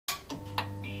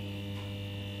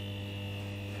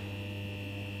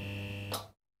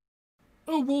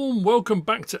warm welcome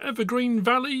back to Evergreen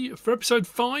Valley for episode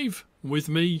 5 with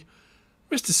me,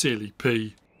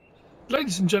 MrSealyp.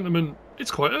 Ladies and gentlemen,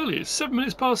 it's quite early. It's 7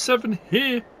 minutes past 7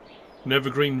 here in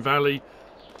Evergreen Valley.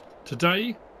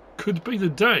 Today could be the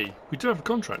day. We do have a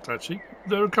contract actually.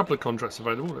 There are a couple of contracts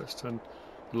available. Let's turn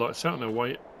the lights out on our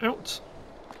way out.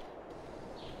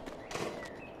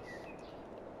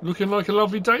 Looking like a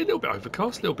lovely day, a little bit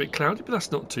overcast, a little bit cloudy, but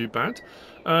that's not too bad.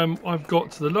 I've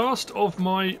got the last of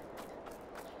my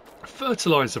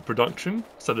fertiliser production.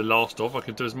 So the last of, I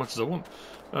can do as much as I want.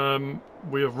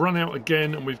 We have run out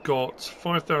again and we've got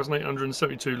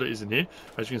 5,872 litres in here.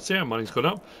 As you can see, our money's gone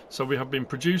up. So we have been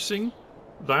producing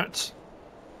that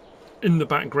in the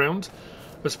background.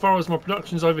 As far as my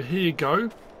productions over here go,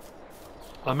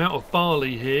 I'm out of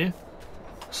barley here.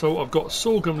 So I've got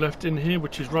sorghum left in here,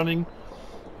 which is running.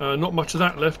 Not much of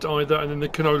that left either, and then the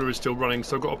canola is still running,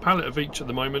 so I've got a pallet of each at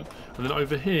the moment. And then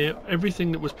over here,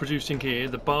 everything that was producing here,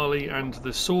 the barley and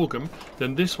the sorghum,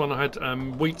 then this one I had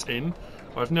wheat in.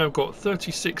 I've now got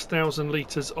 36,000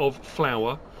 litres of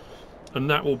flour,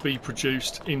 and that will be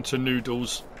produced into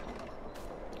noodles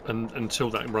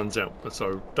until that runs out.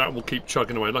 So that will keep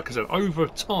chugging away. Like I said, over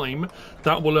time,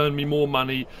 that will earn me more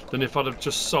money than if I'd have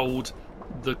just sold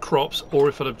the crops, or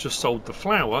if I'd have just sold the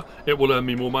flour. It will earn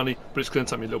me more money, but it's going to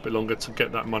take me a little bit longer to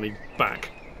get that money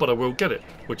back, but I will get it,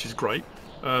 which is great.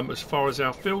 As far as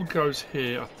our field goes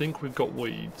here, I think we've got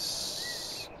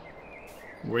weeds.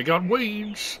 We got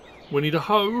weeds. We need a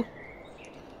hoe,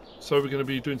 so we're going to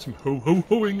be doing some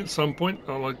hoeing at some point.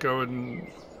 I'll go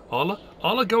and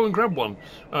go and grab one.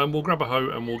 We'll grab a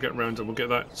hoe and we'll get round and we'll get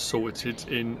that sorted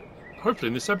in, hopefully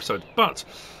in this episode. But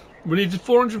we needed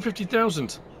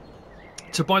 450,000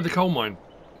 to buy the coal mine.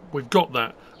 We've got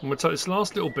that. I'm going to take this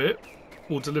last little bit,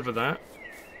 we'll deliver that,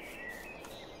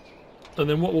 and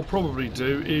then what we'll probably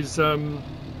do is I don't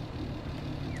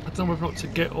know whether or not to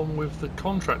get on with the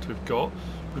contract we've got.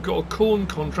 We've got a corn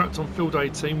contract on field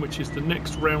 18, which is the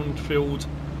next round field,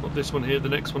 not this one here, the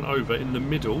next one over in the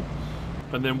middle.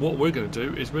 And then what we're going to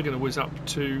do is we're going to whiz up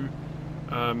to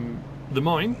the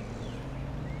mine.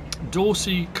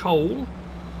 Dorsey Coal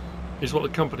is what the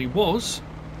company was.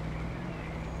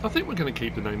 I think we're going to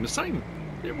keep the name the same.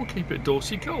 Yeah, we'll keep it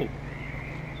Dorsey Coal.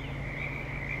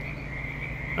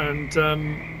 And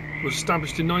was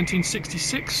established in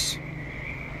 1966.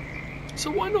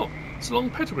 So why not? It's a long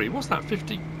pedigree. What's that?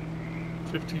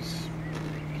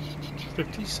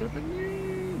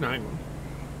 57? No, hang on.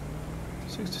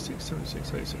 66,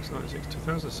 76, 86, 96,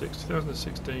 2006,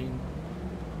 2016.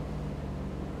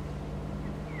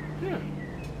 Yeah.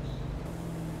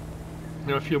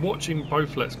 Now, if you're watching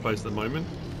both Let's Plays at the moment,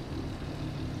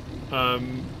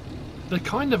 they're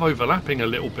kind of overlapping a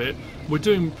little bit. We're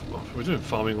doing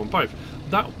farming on both.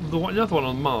 The other one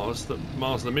on Mars,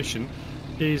 Mars the mission,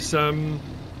 is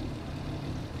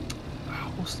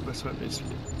what's the best way? It's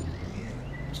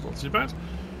not too bad.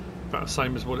 About the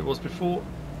same as what it was before.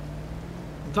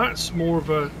 That's more of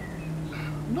a,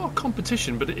 not a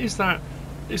competition, but it's a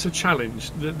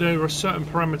challenge. There are certain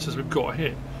parameters we've got to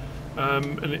hit,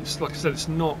 and it's like I said, it's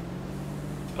not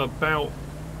about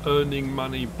earning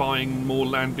money buying more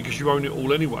land because you own it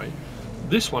all anyway.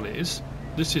 This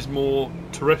is more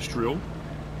terrestrial.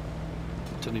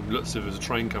 It doesn't even look as if there's a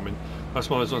train coming. That's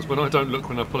one of those ones when I don't look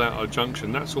when I pull out a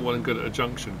junction. That's all well and good at a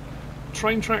junction.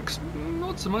 Train tracks,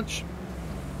 not so much.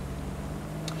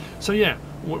 So yeah,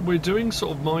 we're doing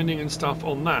sort of mining and stuff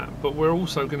on that, but we're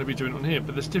also going to be doing it on here.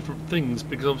 But there's different things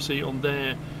because obviously on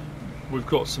there we've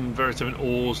got some various different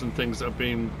ores and things that are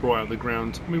being brought out of the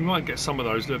ground. We might get some of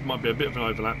those. There might be a bit of an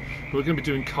overlap. But we're going to be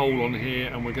doing coal on here,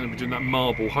 and we're going to be doing that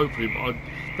marble. Hopefully, but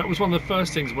that was one of the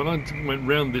first things when I went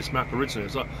round this map originally.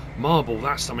 It's like marble.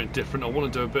 That's something different. I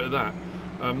want to do a bit of that.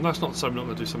 That's not so we're not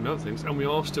going to do some of the other things, and we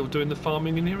are still doing the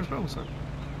farming in here as well. So,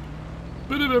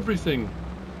 bit of everything.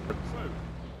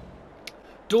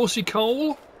 Dorsey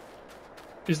Coal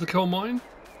is the coal mine.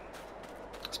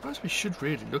 I suppose we should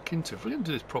really look into, if we're going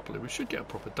to do this properly, we should get a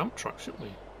proper dump truck, shouldn't we?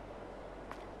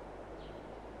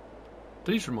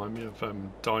 These remind me of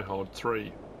Die Hard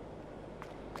 3.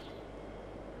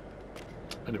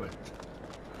 Anyway,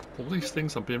 all these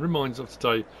things I'm being reminded of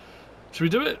today. Should we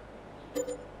do it?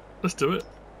 Let's do it.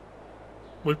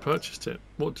 We've purchased it.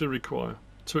 What do we require?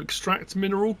 To extract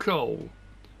mineral coal.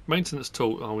 Maintenance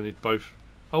tool. Oh, we need both.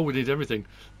 Oh, we need everything.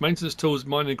 Maintenance tools,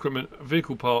 mining equipment,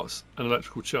 vehicle parts, and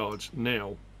electrical charge.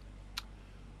 Now,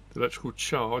 the electrical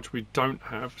charge we don't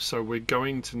have, so we're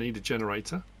going to need a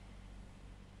generator.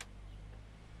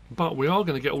 But we are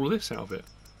going to get all of this out of it.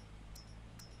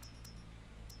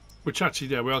 Which actually,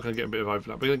 yeah, we are going to get a bit of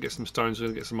overlap. We're going to get some stones, we're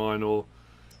going to get some iron ore,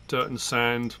 dirt and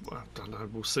sand. I don't know.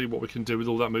 We'll see what we can do with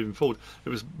all that moving forward. It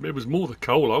was more the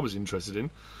coal I was interested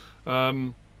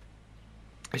in.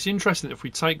 It's interesting if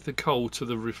we take the coal to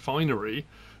the refinery,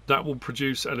 that will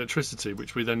produce electricity,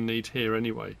 which we then need here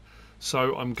anyway.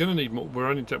 So I'm going to need more.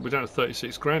 We're down to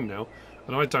 36 grand now,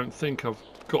 and I don't think I've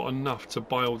got enough to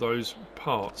buy all those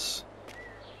parts.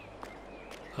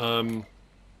 I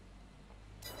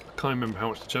can't remember how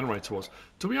much the generator was.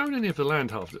 Do we own any of the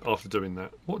land after doing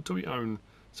that? What do we own?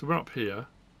 So we're up here.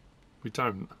 We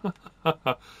don't.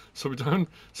 So we don't.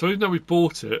 So even though we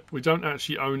bought it, we don't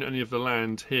actually own any of the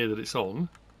land here that it's on,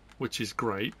 which is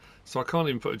great. So I can't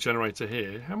even put a generator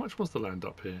here. How much was the land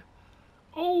up here?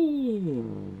 Oh,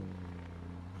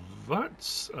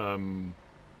 that's yeah.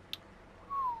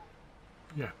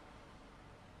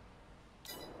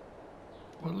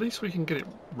 Well, at least we can get it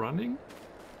running.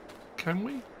 Can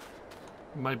we?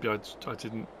 Maybe I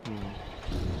didn't.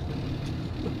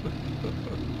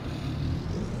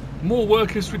 More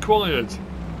work is required.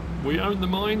 We own the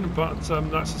mine, but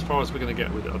that's as far as we're going to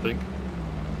get with it, I think.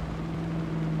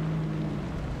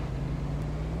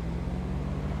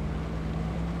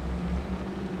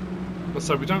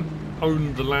 So we don't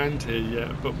own the land here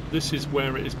yet, but this is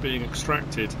where it is being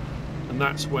extracted, and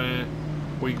that's where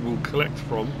we will collect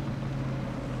from.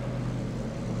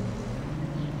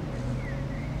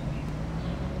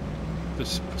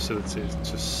 This facility is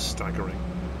just staggering.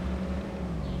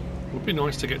 It would be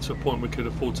nice to get to a point we could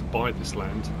afford to buy this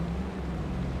land.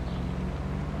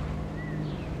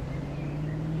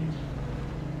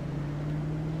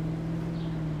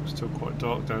 It's still quite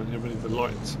dark down here. We need the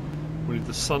light. We need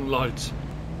the sunlight.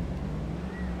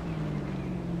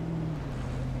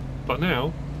 But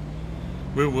now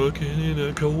we're working in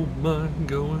a coal mine,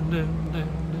 going down,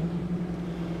 down,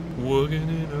 down. Working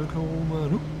in a coal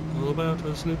mine, ooh, about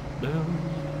to slip down.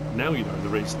 Now you know the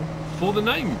reason for the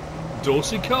name,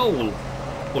 Dorsey Coal.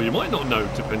 Well, you might not know,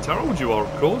 depends how old you are,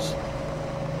 of course.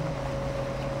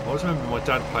 I always remember my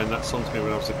dad playing that song to me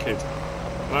when I was a kid.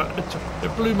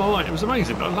 It blew my mind. It was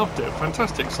amazing. I loved it.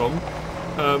 Fantastic song.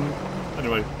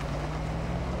 Anyway,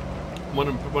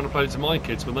 when I played it to my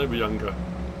kids when they were younger,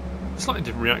 slightly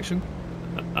different reaction.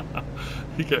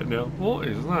 You get it now. What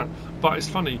is that? But it's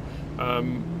funny. I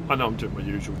know I'm doing my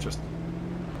usual, just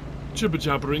jibber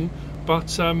jabbering.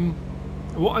 But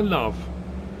what I love,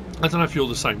 I don't know if you're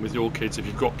the same with your kids, if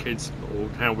you've got kids, or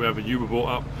however you were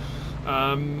brought up.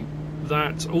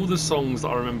 That all the songs that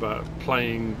I remember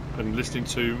playing and listening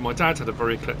to, my dad had a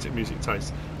very eclectic music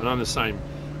taste, and I'm the same.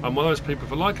 I'm one of those people,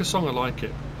 if I like a song, I like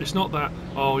it. It's not that,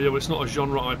 oh yeah, well, it's not a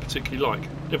genre I particularly like.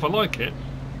 If I like it,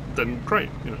 then great,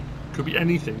 you know. Could be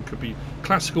anything, could be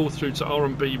classical through to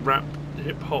R&B, rap,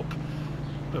 hip-hop,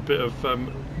 a bit of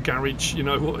garage, you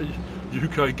know,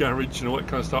 UK garage and all that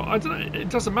kind of stuff. I don't know, it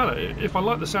doesn't matter. If I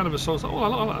like the sound of a song, it's like, oh, I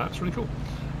like that, it's really cool.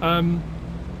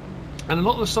 And a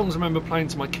lot of the songs I remember playing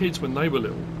to my kids when they were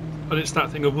little, and it's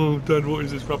that thing of, oh, Dad, what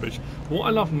is this rubbish? But what I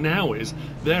love now is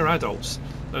they're adults,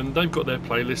 and they've got their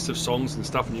playlists of songs and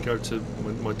stuff, and you go to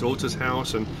my daughter's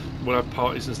house, and we'll have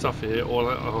parties and stuff here,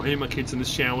 or I'll hear my kids in the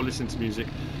shower listening to music,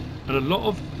 and a lot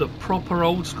of the proper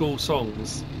old school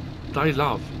songs they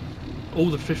love. All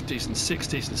the 50s and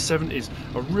 60s and 70s,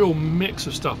 a real mix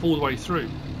of stuff all the way through.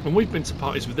 And we've been to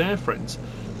parties with their friends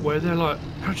where they're like,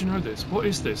 how do you know this? What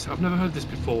is this? I've never heard this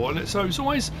before. And so it's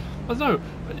always, I don't know,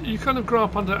 you kind of grow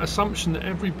up under that assumption that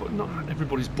not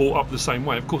everybody's brought up the same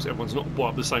way. Of course everyone's not brought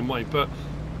up the same way, but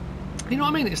you know what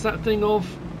I mean? It's that thing of,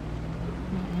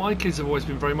 my kids have always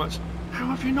been very much, how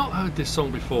have you not heard this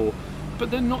song before? But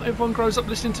then not everyone grows up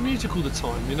listening to music all the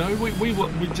time, you know? We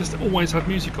just always had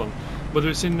music on, whether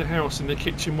it's in the house, in the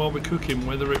kitchen while we're cooking,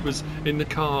 whether it was in the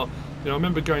car. You know, I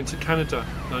remember going to Canada,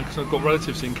 because I've got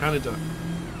relatives in Canada,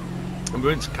 and we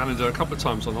went to Canada a couple of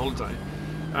times on holiday,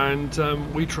 and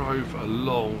we drove a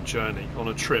long journey on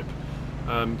a trip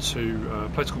to a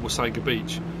place called Wasaga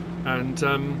Beach, and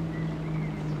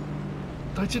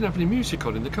they didn't have any music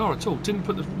on in the car at all, didn't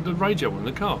put the radio on in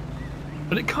the car.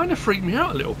 And it kind of freaked me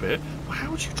out a little bit. Well,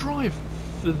 how would you drive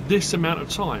for this amount of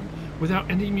time without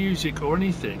any music or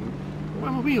anything?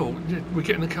 Well, we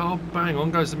get in the car, bang,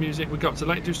 on goes the music, we go up to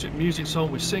Lake District, music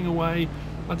song, we sing away.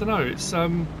 I don't know, it's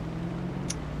anyway,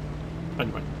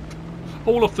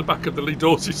 all off the back of the Lee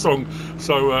Dorsey song.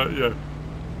 So yeah,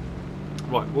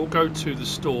 right, we'll go to the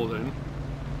store then.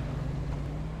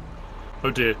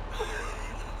 Oh dear.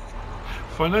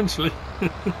 Financially,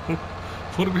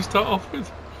 what did we start off with?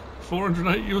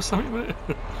 480 or something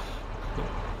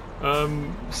there.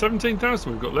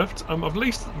 17,000 we've got left. I've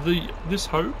leased this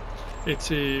hoe. It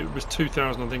was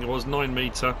 2,000, I think it was, 9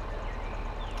 metre.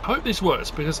 I hope this works,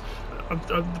 because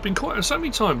I've been quite so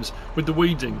many times with the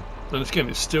weeding, and again,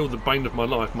 it's still the bane of my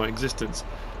life, my existence.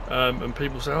 And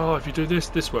people say, oh, if you do this,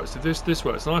 this works, do this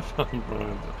works. And I find,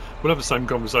 we'll have the same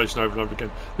conversation over and over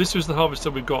again. This was the harvester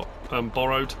we got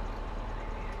borrowed.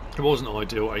 It wasn't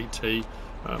ideal, 8T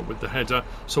with the header.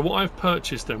 So what I've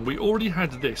purchased then, we already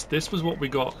had this. This was what we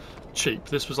got cheap.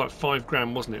 This was like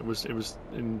 £5 wasn't it? It was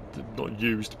not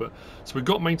used, but so we've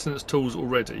got maintenance tools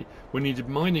already. We needed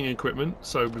mining equipment,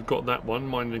 so we've got that one,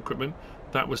 mining equipment.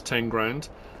 That was 10 grand.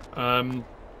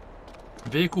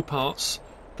 Vehicle parts,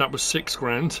 that was 6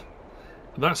 grand.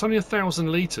 That's only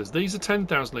 1,000 litres. These are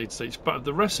 10,000 litres each, but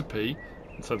the recipe,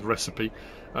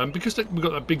 because we've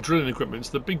got that big drilling equipment,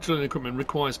 so the big drilling equipment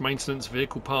requires maintenance,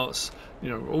 vehicle parts, you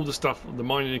know, all the stuff, the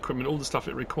mining equipment, all the stuff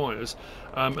it requires.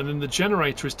 And then the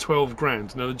generator is 12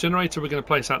 grand. Now the generator we're going to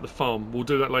place out the farm. We'll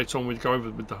do that later on. We'll go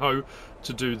over with the hoe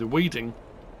to do the weeding.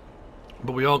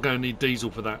 But we are going to need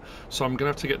diesel for that. So I'm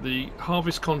going to have to get the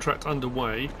harvest contract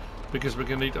underway, because we're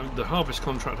going to need, the harvest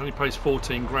contract only pays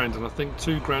 14 grand, and I think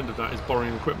 2 grand of that is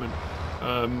borrowing equipment.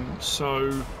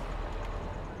 So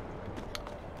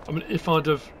I mean,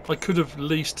 I could have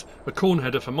leased a corn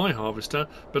header for my harvester,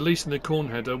 but leasing the corn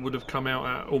header would have come out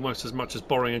at almost as much as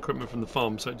borrowing equipment from the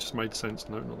farm, so it just made sense.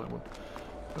 No, not that one.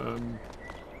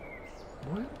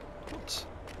 What?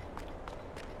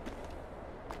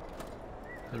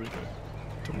 There we go.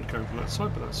 Don't want to go from that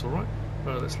side, but that's all right.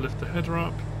 Let's lift the header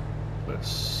up.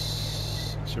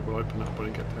 Actually, we'll open that up when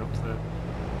I get down to there.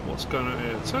 What's going on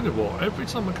here? Tell you what, every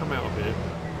time I come out of here,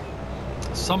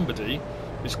 somebody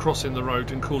is crossing the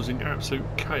road and causing absolute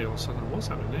chaos. I don't know what's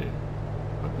happening here.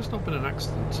 I hope there's not been an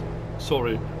accident.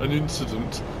 Sorry, an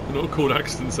incident. They're not called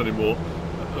accidents anymore.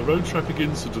 A road traffic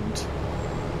incident.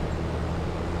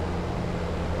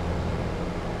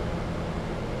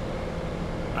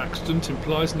 Accident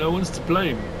implies no one's to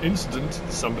blame. Incident,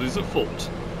 somebody's at fault.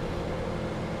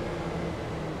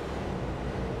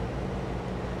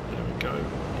 There we go.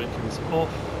 Beacon's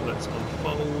off. Let's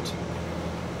unfold.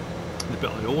 The bit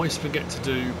I always forget to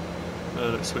do.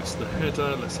 Let's switch to the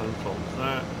header. Let's unfold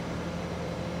that.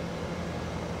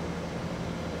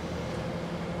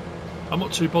 I'm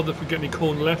not too bothered if we get any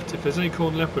corn left. If there's any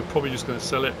corn left, we're probably just going to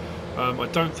sell it. I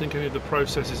don't think any of the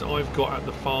processes I've got at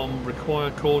the farm require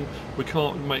corn. We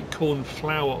can't make corn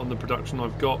flour on the production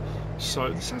I've got. So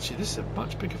this is a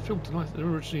much bigger field than I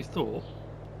originally thought.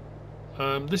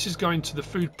 This is going to the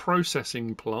food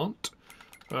processing plant,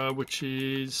 which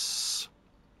is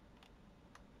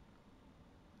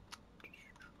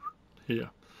here.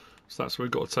 So that's where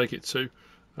we've got to take it to.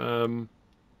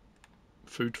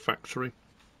 Food factory.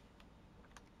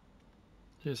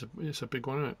 It's a big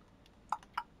one, isn't it?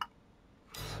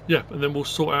 Yeah, and then we'll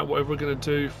sort out whatever we're going to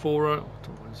do for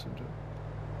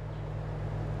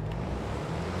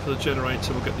the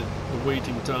generator. We'll get the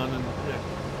weeding done, and yeah.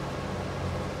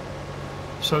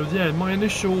 So yeah, my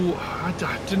initial, I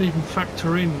didn't even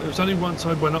factor in. It was only once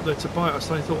I went up there to buy it, I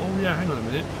thought, oh yeah, hang on a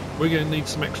minute, we're going to need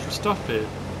some extra stuff here.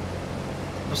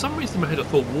 For some reason in my head I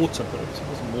thought water, but it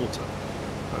wasn't water.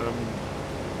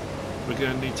 We're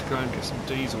going to need to go and get some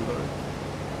diesel though.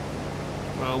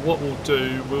 What we'll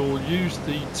do, we'll use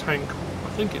the tank. I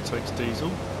think it takes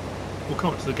diesel. We'll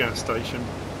come up to the gas station,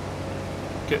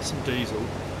 get some diesel.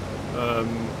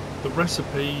 The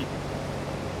recipe,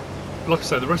 like I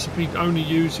say, the recipe only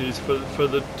uses for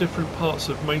the different parts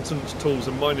of maintenance tools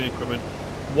and mining equipment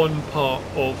one part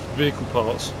of vehicle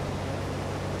parts.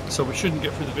 So we shouldn't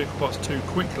get through the vehicle parts too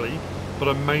quickly, but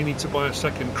I may need to buy a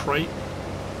second crate.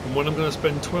 And when I'm going to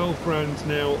spend 12 grand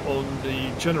now on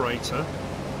the generator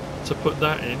to put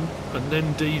that in, and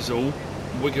then diesel,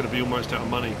 we're going to be almost out of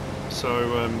money.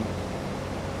 So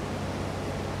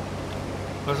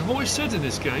as I've always said in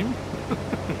this game,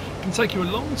 it can take you a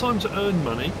long time to earn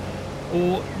money,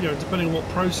 or depending on what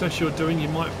process you're doing, you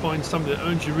might find something that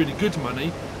earns you really good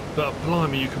money, but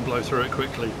blimey, you can blow through it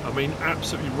quickly. I mean,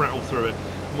 absolutely rattle through it.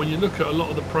 And when you look at a lot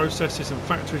of the processes and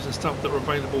factories and stuff that are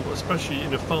available, especially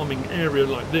in a farming area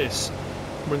like this,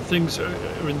 when things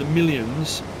are in the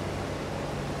millions,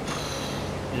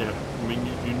 yeah, I mean,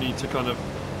 you need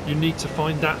to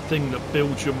find that thing that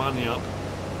builds your money up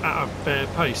at a fair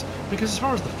pace. Because as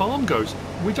far as the farm goes,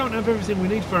 we don't have everything we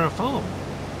need for our farm.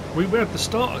 We have the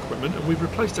start equipment, and we've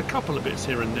replaced a couple of bits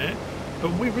here and there,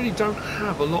 but we really don't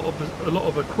have a lot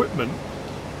of equipment.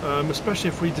 Especially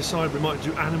if we decide we might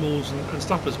do animals and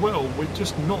stuff as well. We're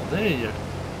just not there yet.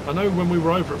 I know when we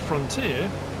were over at Frontier,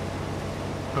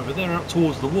 over there out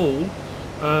towards the wall,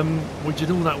 we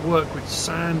did all that work with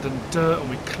sand and dirt, and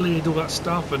we cleared all that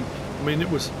stuff, and I mean, it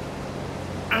was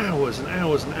hours and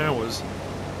hours and hours.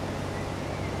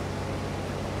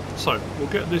 So we'll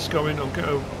get this going. We'll get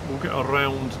a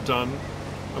round done,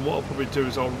 and what I'll probably do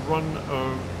is I'll run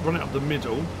it up the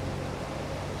middle,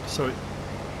 so it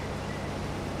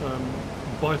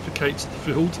bifurcates the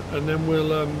field, and then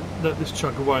we'll let this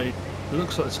chug away. It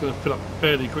looks like it's going to fill up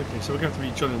fairly quickly, so we're going to have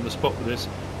to be jolly on the spot with this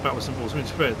backwards and forwards. I mean,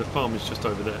 it's fair, the farm is just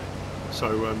over there, so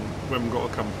we haven't got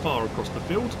to come far across the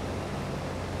field.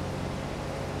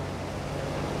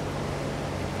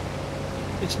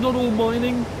 It's not all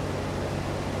mining.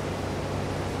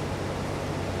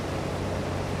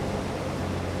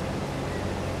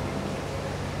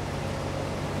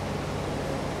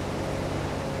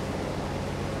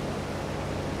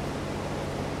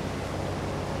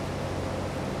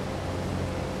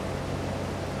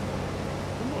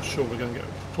 Sure, we're going to get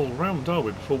a full round, are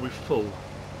we, before we're full?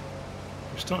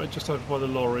 We started just over by the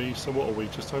lorry, so what are we,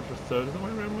 just over a third of the way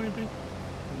around maybe?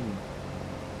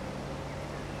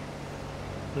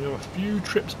 We have a few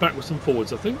trips backwards and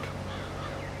forwards, I think.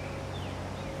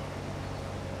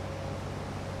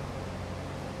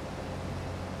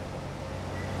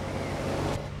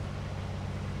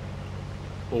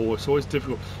 Oh, it's always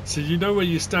difficult. So you know where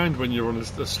you stand when you're on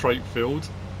a straight field?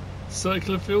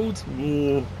 Circular field?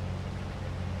 Ooh.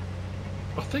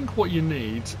 I think what you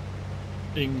need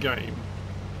in game,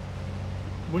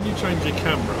 when you change your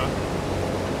camera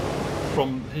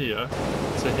from here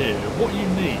to here, what you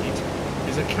need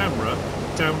is a camera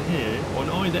down here on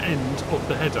either end of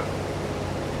the header.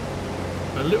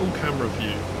 A little camera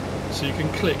view, so you can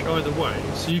click either way,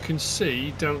 so you can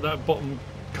see down at that bottom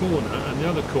corner and the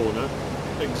other corner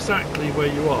exactly where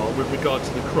you are with regard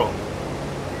to the crop.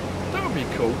 That would be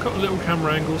cool. Got little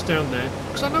camera angles down there,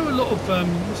 because I know a lot of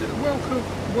was it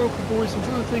Welker boys? I'm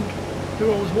trying to think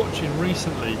who I was watching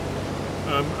recently,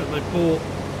 and they bought.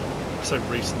 I say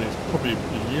recently, it's probably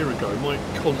a year ago. My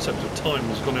concept of time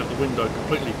has gone out the window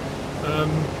completely.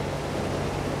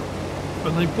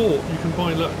 And they bought. You can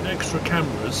buy extra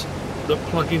cameras that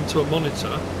plug into a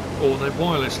monitor, or they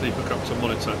wirelessly hook up to a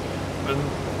monitor. And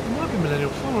it might be Millennial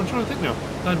Farm, I'm trying to think now.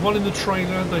 They had one in the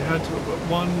trailer, they had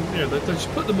one, yeah, they just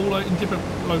put them all out in different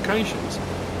locations,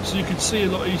 so you could see a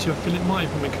lot easier filling. It might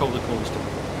even be colder corn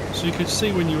stuff, so you could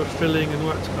see when you were filling and all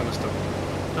that kind of stuff.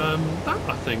 That,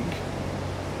 I think,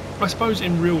 I suppose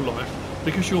in real life,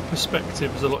 because your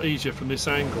perspective is a lot easier from this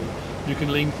angle, you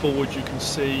can lean forward, you can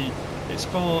see, it's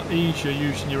far easier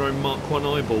using your own Mark 1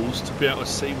 eyeballs to be able to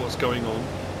see what's going on,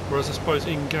 whereas I suppose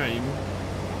in game,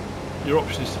 your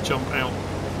option is to jump out,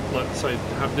 like say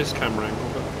have this camera angle,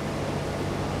 but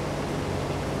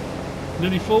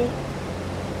nearly full.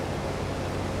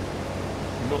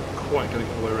 Not quite going to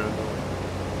get the way around, are we?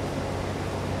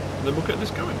 And then we'll get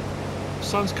this going.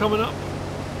 Sun's coming up.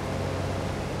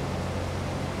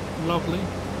 Lovely.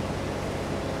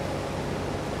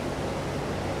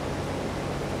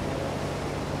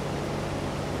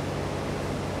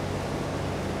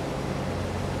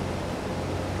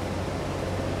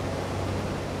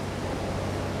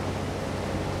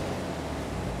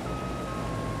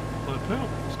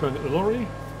 Let's go and get the lorry,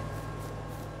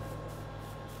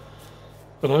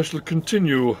 and I shall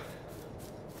continue.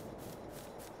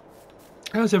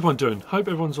 How's everyone doing? Hope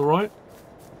everyone's alright.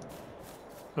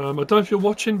 I don't know if you're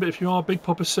watching, but if you are, Big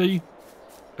Papa C,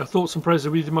 our thoughts and prayers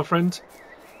are with you, my friend.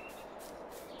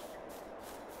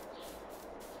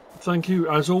 Thank you,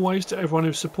 as always, to everyone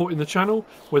who's supporting the channel,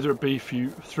 whether it be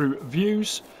through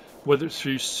views, whether it's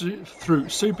through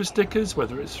super stickers,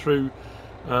 whether it's through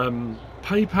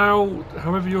PayPal,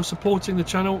 however you're supporting the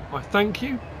channel, I thank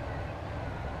you.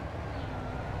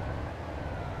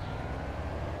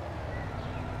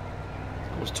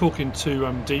 I was talking to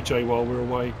DJ while we were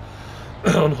away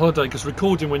on holiday, because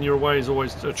recording when you're away is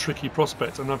always a tricky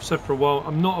prospect, and I've said for a while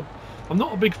I'm not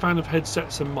a big fan of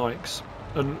headsets and mics,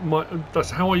 and that's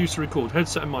how I used to record,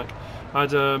 headset and mic. I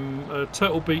had a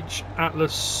Turtle Beach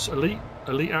Atlas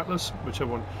Elite Atlas,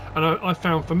 whichever one, and I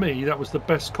found for me that was the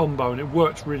best combo, and it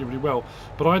worked really, really well.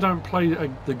 But I don't play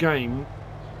the game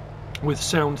with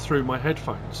sound through my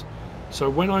headphones, so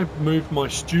when I moved my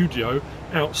studio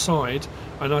outside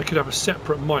and I could have a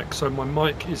separate mic, so my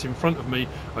mic is in front of me,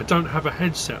 I don't have a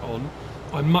headset on,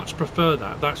 I much prefer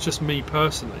that. That's just me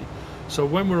personally. So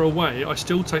when we're away, I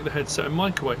still take the headset and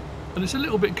mic away, and it's a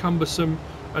little bit cumbersome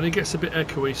and it gets a bit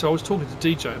echoey, so I was talking to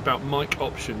DJ about mic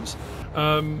options.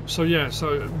 So yeah,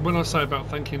 so when I say about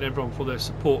thanking everyone for their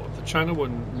support of the channel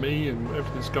and me and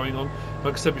everything that's going on,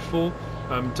 like I said before,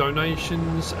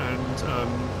 donations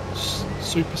and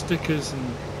super stickers and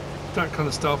that kind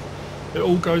of stuff, it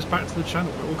all goes back to the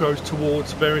channel, it all goes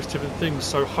towards various different things.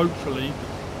 So hopefully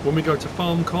when we go to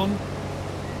FarmCon,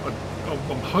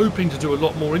 I'm hoping to do a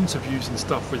lot more interviews and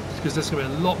stuff with, because there's going to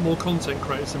be a lot more content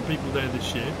creators and people there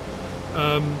this year.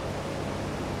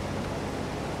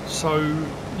 So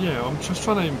yeah, I'm just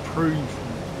trying to improve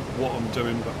what I'm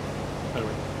doing. But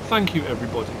anyway, thank you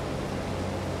everybody.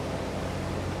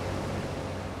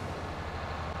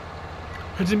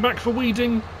 Heading back for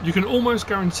weeding, you can almost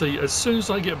guarantee as soon as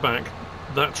I get back,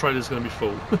 that trailer's going to be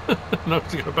full. And I have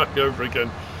to go back over again.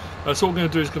 So what we're going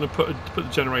to do is going to put the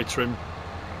generator in.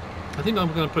 I think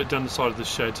I'm going to put it down the side of the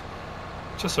shed,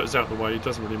 just so it's out of the way. It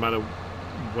doesn't really matter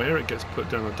where it gets put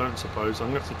down, I don't suppose. I'm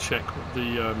going to have to check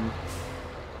the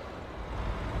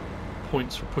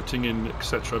points for putting in,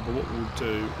 etc. But what we'll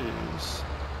do is,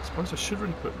 I suppose I should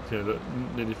really put, yeah, the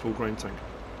nearly full grain tank.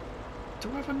 Do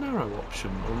I have a narrow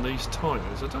option on these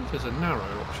tyres? I don't think there's a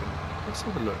narrow option. Let's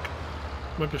have a look.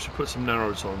 Maybe I should put some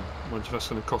narrows on. Once that's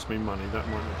going to cost me money, that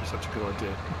might not be such a good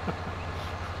idea.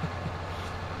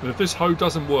 And if this hoe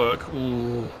doesn't work,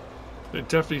 ooh, it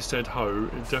definitely said hoe.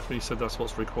 It definitely said that's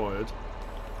what's required.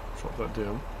 Drop that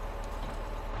down.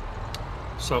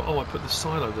 So, oh, I put the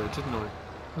silo there, didn't I?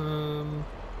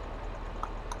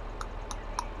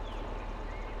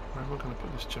 Where am I going to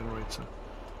put this generator?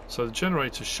 So the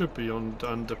generator should be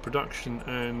under production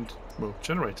and, well,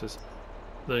 generators.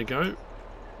 There you go.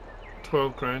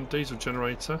 12 grand diesel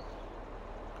generator.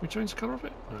 Can we change the colour of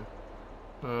it?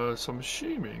 No. So I'm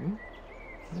assuming,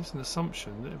 it's an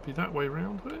assumption, that it'd be that way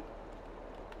round, would it?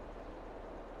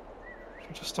 Should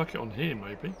I just stuck it on here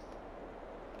maybe?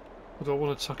 Or do I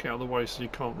want to tuck it out of the way so you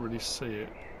can't really see it?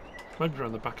 Maybe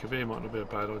around the back of here might not be a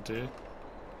bad idea.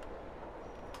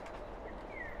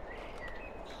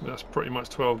 That's pretty much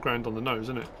 12 grand on the nose,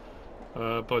 isn't it?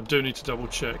 But I do need to double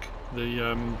check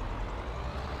the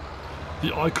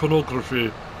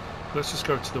iconography. Let's just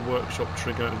go to the workshop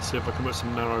trigger and see if I can put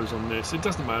some narrows on this. It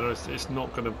doesn't matter, it's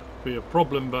not going to be a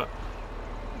problem, but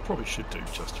I probably should do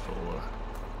just for...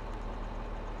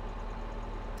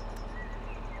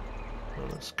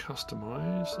 let's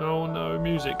customise. Oh no,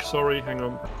 music, sorry, hang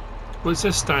on. Well, it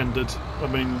says standard. I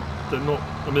mean, they're not...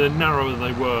 I mean, they're narrower than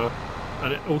they were.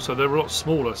 And also, they're a lot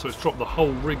smaller, so it's dropped the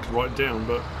whole rig right down,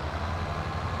 but...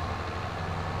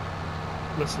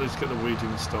 let's at least get the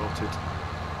weeding started.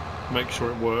 Make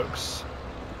sure it works.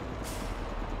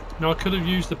 Now, I could have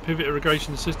used the pivot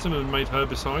irrigation system and made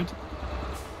herbicide.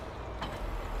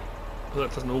 But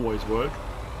that doesn't always work.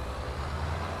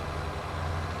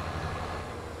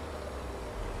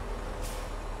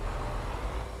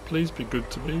 Please be good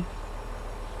to me.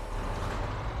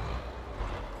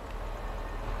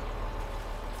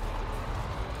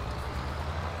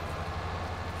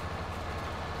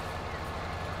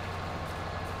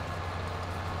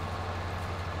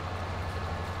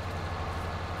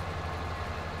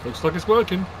 Looks like it's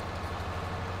working.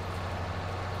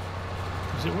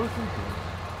 Is it working?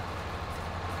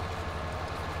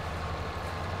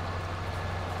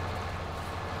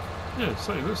 Yeah, it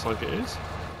certainly looks like it is.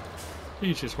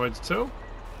 Easiest way to tell.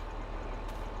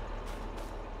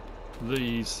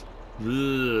 These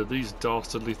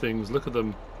dastardly things, look at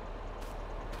them.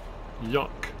 Yuck.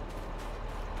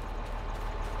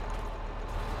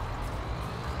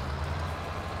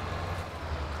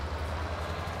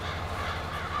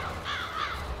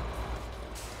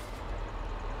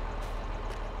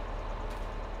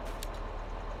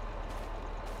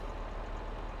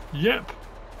 Yep.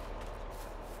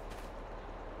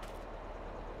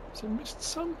 Has it missed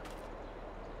some?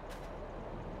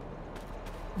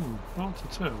 Hard to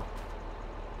tell.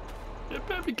 It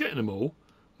better be getting them all.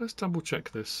 Let's double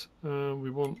check this.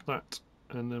 We want that,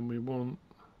 and then we want...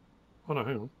 oh no,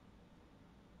 hang on.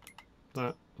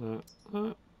 That.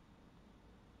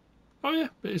 Oh yeah,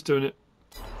 it is doing it.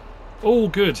 All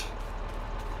good.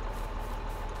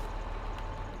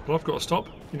 Well, I've got to stop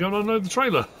and go and unload the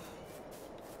trailer.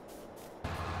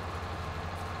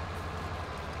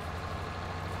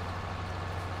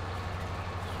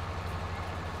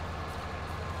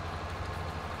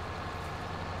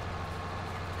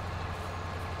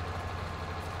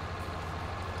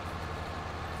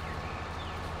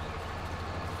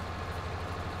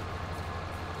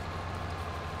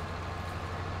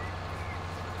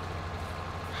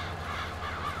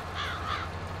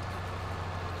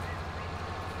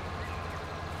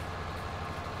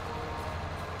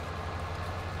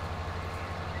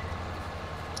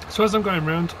 So as I'm going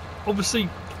around, obviously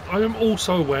I am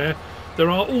also aware there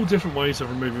are all different ways of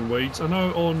removing weeds. I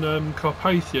know on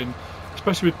Carpathian,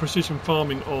 especially with precision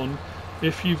farming on,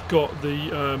 if you've got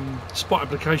the spot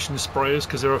application sprayers,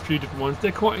 because there are a few different ones,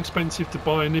 they're quite expensive to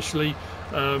buy initially.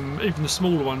 Even the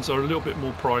smaller ones are a little bit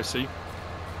more pricey.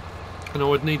 And I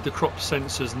would need the crop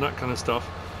sensors and that kind of stuff.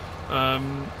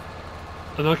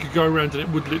 and I could go around and it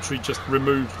would literally just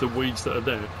remove the weeds that are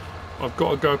there. I've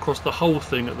got to go across the whole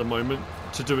thing at the moment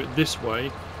to do it this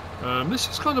way. This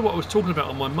is kind of what I was talking about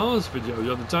on my Mars video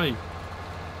the other day,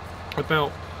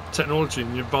 about technology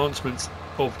and the advancements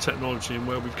of technology and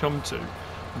where we've come to.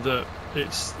 That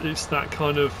it's that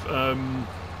kind of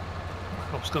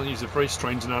I was going to use a very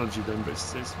strange analogy then, but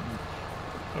it's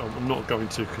I'm not going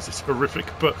to because it's horrific,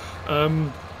 but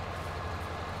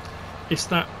it's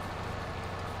that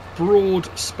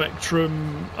broad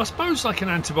spectrum, I suppose, like an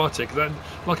antibiotic, then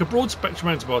like a broad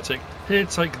spectrum antibiotic. Here,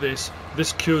 take this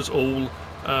cures all,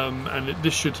 and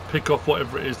this should pick off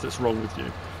whatever it is that's wrong with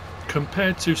you,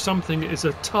 compared to something that is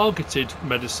a targeted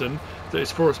medicine that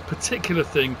is for a particular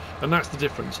thing, and that's the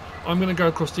difference. I'm going to go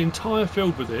across the entire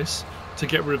field with this to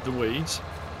get rid of the weeds.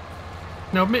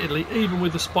 Now admittedly, even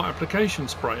with the spot application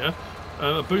sprayer,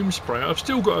 a boom sprayer, I've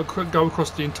still got to go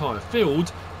across the entire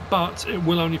field, but it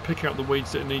will only pick out the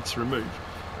weeds that it needs to remove,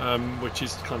 which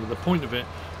is kind of the point of it.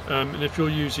 And if you're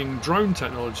using drone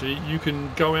technology, you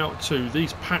can go out to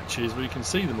these patches where you can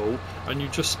see them all, and you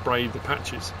just spray the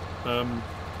patches.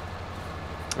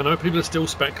 I know people are still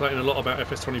speculating a lot about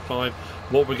FS25,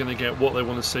 what we're going to get, what they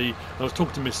want to see. I was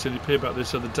talking to MrSealyp about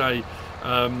this the other day.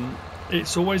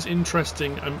 It's always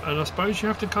interesting, and I suppose you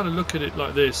have to kind of look at it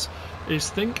like this, is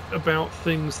think about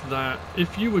things that,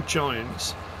 if you were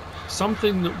giants,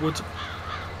 something that would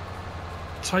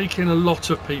take in a lot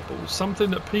of people,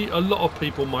 something that a lot of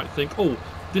people might think, oh,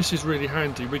 this is really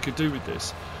handy, we could do with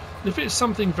this. If it's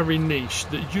something very niche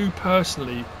that you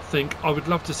personally think, I would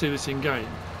love to see this in game,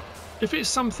 if it's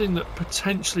something that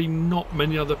potentially not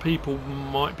many other people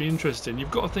might be interested in,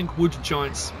 you've got to think, would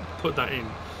giants put that in?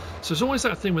 So it's always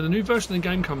that thing when the new version of the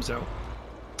game comes out,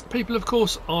 people of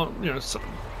course aren't, you know,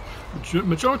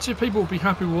 majority of people will be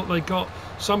happy with what they got.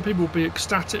 Some people will be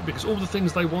ecstatic because all the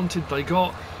things they wanted they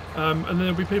got, and then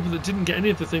there'll be people that didn't get any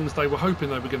of the things they were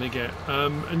hoping they were going to get,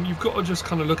 and you've got to just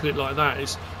kind of look at it like that.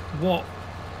 Is what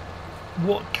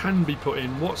can be put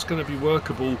in, what's going to be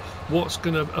workable, what's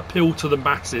going to appeal to the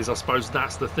masses. I suppose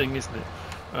that's the thing, isn't it?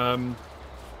 I don't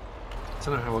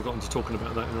know how I got into talking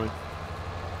about that anyway.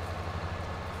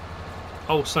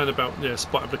 I was saying about, yeah,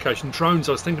 spot application drones.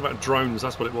 I was thinking about drones,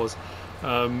 that's what it was,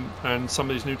 and some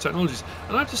of these new technologies.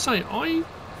 And I have to say,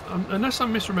 unless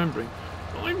I'm misremembering,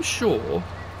 I'm sure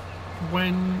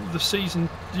when the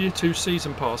year 2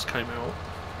 season pass came out,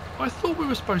 I thought we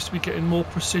were supposed to be getting more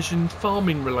precision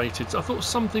farming related. I thought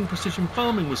something precision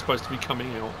farming was supposed to be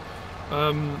coming out.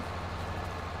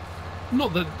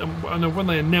 Not that I know when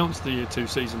they announced the year 2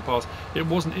 season pass, it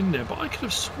wasn't in there, but I could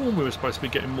have sworn we were supposed to be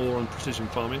getting more on precision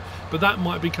farming. But that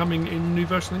might be coming in a new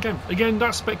version of the game. Again,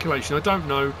 that's speculation. I don't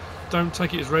know. Don't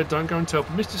take it as read. Don't go and tell.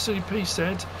 But MrSealyp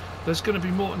said there's going to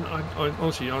be more. And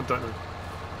honestly, I don't know.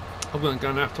 I'm going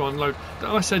to have to unload.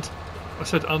 I said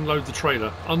unload the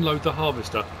trailer, unload the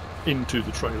harvester into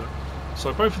the trailer.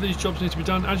 So both of these jobs need to be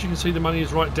done. As you can see, the money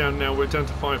is right down now. We're down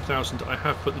to 5,000. I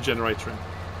have put the generator in.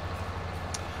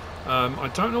 I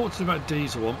don't know what to do about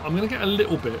diesel. I'm going to get a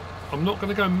little bit. I'm not going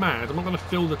to go mad. I'm not going to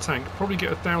fill the tank. Probably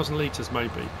get 1,000 litres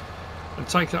maybe, and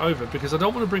take that over, because I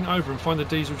don't want to bring it over and find the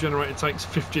diesel generator takes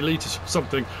 50 litres or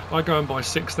something. I go and buy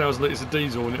 6,000 litres of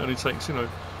diesel and it only takes,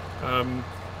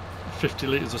 50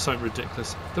 litres or something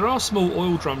ridiculous. There are small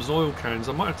oil drums and oil cans.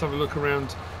 I might have to have a look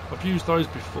around. I've used those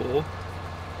before,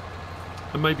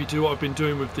 and maybe do what I've been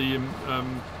doing with the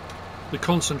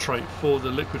concentrate for the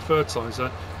liquid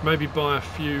fertilizer. Maybe buy a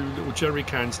few little jerry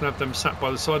cans and have them sat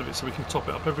by the side of it so we can top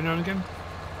it up every now and again.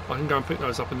 I can go and pick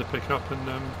those up in the pickup.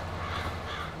 And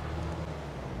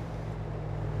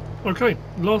okay,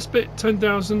 last bit,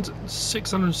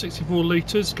 10,664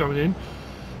 litres going in.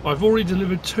 I've already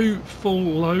delivered 2 full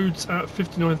loads at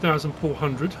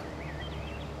 59,400.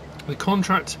 The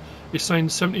contract is saying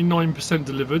 79%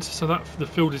 delivered, so that the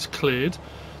field is cleared.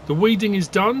 The weeding is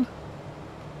done.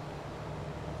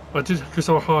 I did, because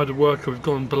I hired a worker, we've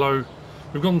gone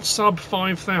sub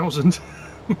 5,000.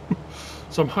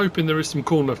 So I'm hoping there is some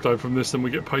corn left over from this and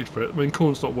we get paid for it. I mean,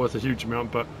 corn's not worth a huge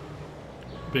amount, but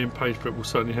being paid for it will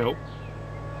certainly help.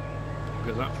 I'll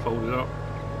get that folded up.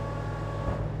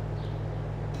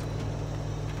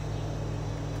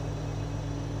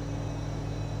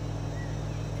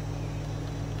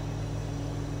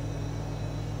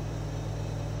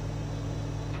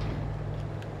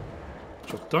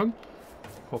 Job done.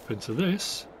 Hop into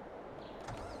this,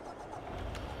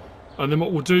 and then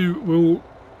what we'll do,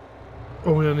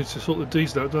 we need to sort the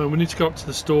diesel out. We need to go up to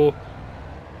the store,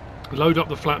 load up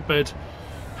the flatbed,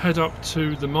 head up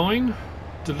to the mine,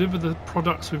 deliver the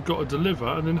products we've got to deliver,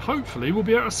 and then hopefully we'll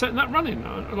be able to set that running.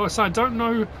 Like I say, I don't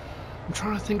know I'm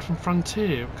trying to think from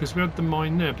Frontier, because we had the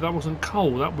mine there, but that wasn't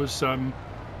coal, that was ore,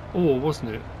 wasn't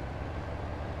it?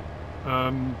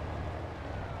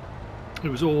 It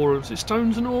was ore. Was it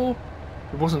stones and ore?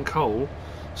 It wasn't coal.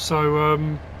 So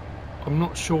I'm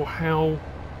not sure how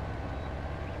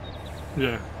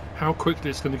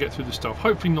quickly it's going to get through the stuff.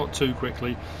 Hopefully not too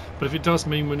quickly, but if it does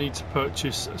mean we need to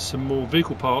purchase some more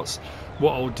vehicle parts,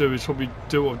 what I'll do is probably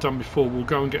do what I've done before. We'll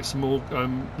go and get some more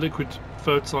liquid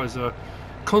fertilizer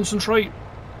concentrate,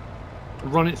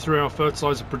 run it through our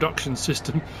fertilizer production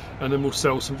system, and then we'll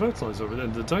sell some fertilizer at the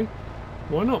end of the day.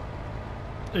 Why not?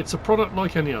 It's a product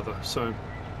like any other, so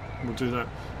we'll do that.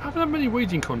 Haven't had many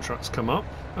weeding contracts come up,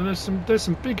 and there's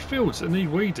some big fields that need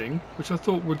weeding, which I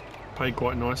thought would pay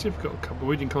quite nicely. We've got a couple of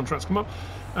weeding contracts come up,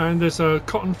 and there's a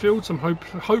cotton field. Some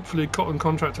hopefully a cotton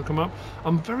contract will come up.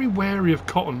 I'm very wary of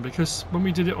cotton because when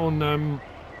we did it on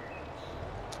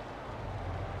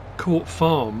Court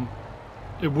Farm,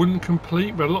 it wouldn't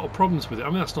complete. We had a lot of problems with it. I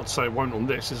mean, that's not to say it won't on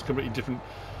this. It's a completely different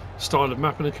style of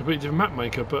map and a completely different map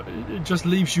maker, but it just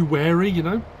leaves you wary, you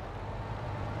know.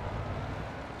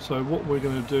 So what we're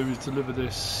going to do is deliver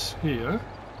this here.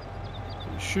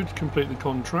 It should complete the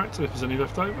contract. If there's any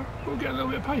left over, we'll get a little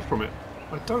bit of pay from it.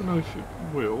 I don't know if it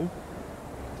will.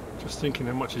 Just thinking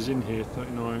how much is in here.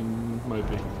 39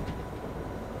 maybe.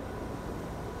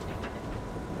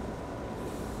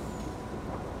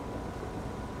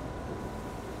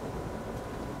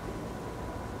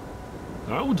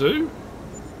 That'll do.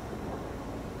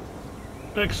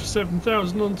 Extra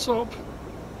 7,000 on top.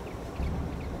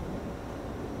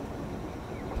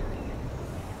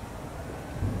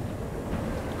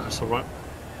 That's alright.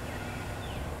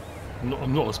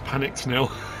 I'm not as panicked now.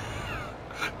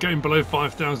 Getting below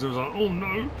 5,000, I was like, oh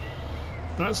no,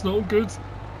 that's not good.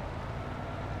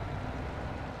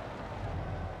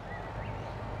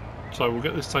 So we'll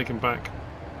get this taken back.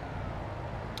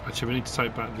 Actually, we need to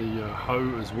take back the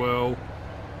hoe as well.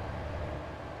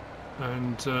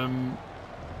 And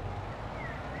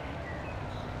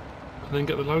then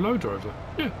get the low loader over.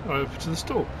 Yeah, over to the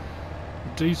store.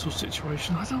 Diesel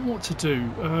situation. I don't know what to do.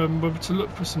 Whether to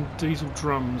look for some diesel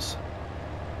drums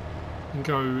and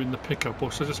go in the pickup,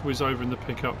 or should I just whiz over in the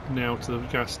pickup now to the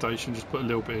gas station, just put a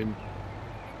little bit in.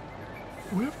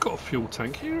 We have got a fuel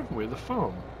tank here, haven't we, at the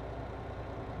farm?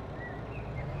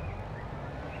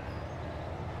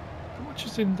 How much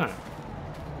is in that?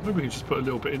 Maybe we can just put a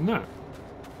little bit in that.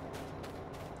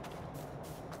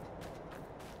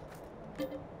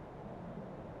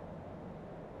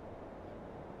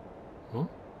 What?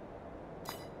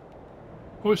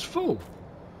 Oh, it's full.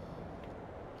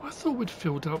 I thought we'd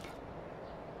filled up.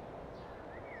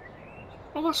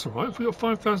 Oh, that's alright. If we've got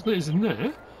 5,000 litres in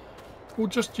there, we'll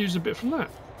just use a bit from that.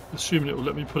 Assuming it will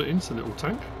let me put it into the little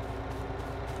tank.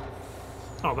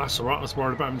 Oh, that's alright. I was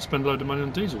worried about having to spend a load of money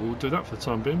on diesel. We'll do that for the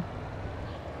time being.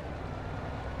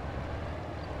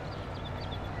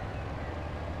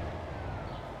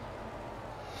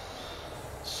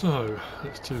 So,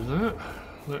 let's do that.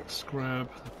 Let's grab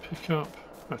the pickup.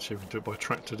 Actually, we can do it by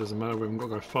tractor, doesn't matter. We haven't got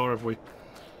to go far, have we?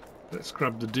 Let's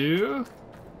grab the deer.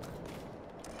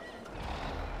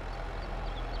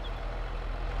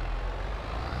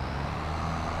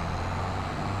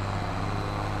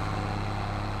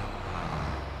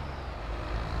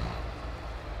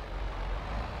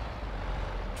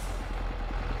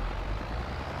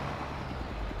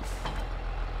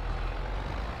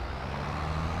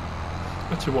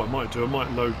 Actually, what I might do, I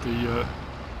might load the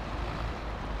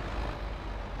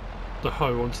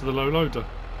hoe onto the low loader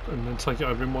and then take it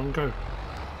over in one go.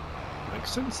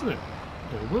 Makes sense, doesn't it?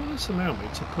 Now, will this allow me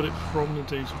to put it from the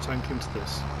diesel tank into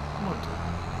this? I might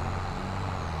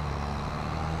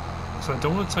do. So I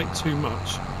don't want to take too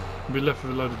much and be left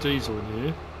with a load of diesel in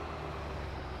here.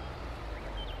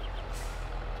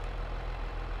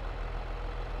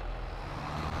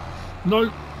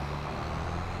 No!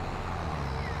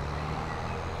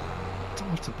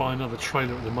 To buy another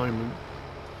trailer at the moment.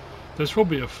 There's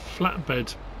probably a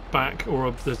flatbed back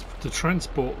or the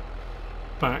transport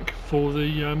back for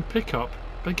the pickup,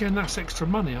 but again, that's extra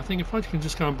money. I think if I can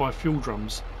just go and buy fuel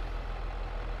drums,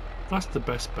 that's the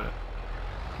best bet.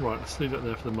 Right, let's leave that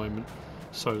there for the moment.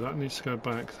 So that needs to go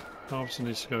back, harvester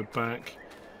needs to go back,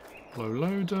 low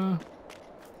loader,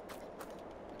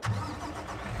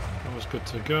 that was good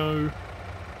to go.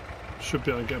 Should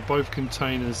be able to get both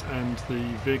containers and the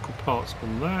vehicle parts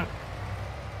from that.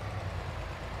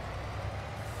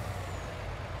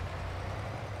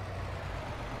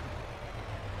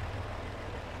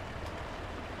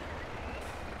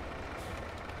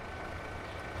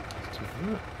 Let's do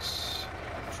that.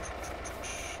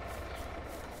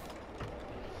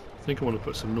 I think I want to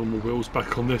put some normal wheels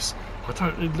back on this. I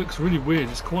don't. It looks really weird.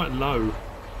 It's quite low.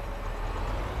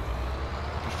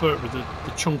 I prefer it with the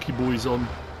chunky boys on.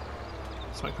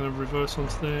 Is that going to reverse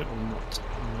onto there or not?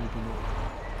 Maybe not.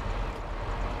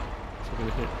 Is it going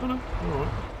to hit? Oh no. All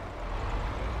right.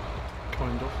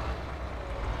 Kind of.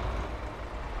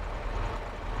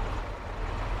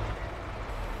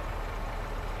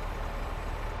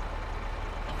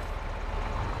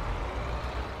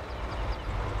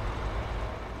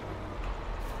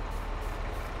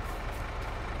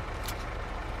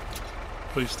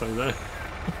 Please stay there.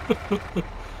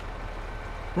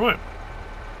 Right.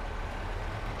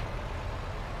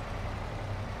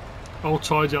 I'll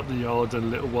tidy up the yard in a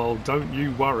little while, don't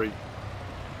you worry.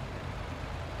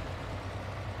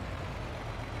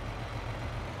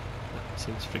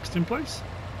 Seems fixed in place.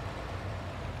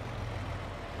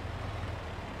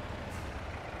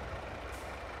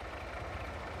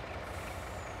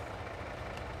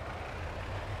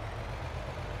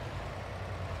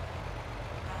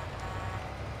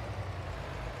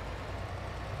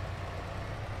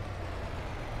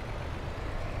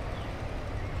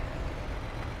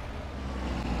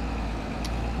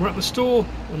 We're at the store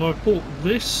and I've bought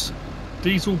this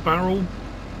diesel barrels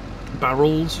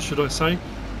should I say,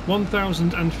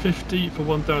 1,050 for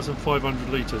 1,500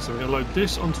 litres. So we're going to load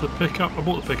this onto the pickup. I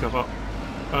bought the pickup up.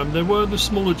 There were the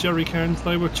smaller jerry cans,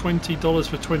 they were $20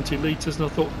 for 20 litres, and I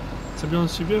thought, to be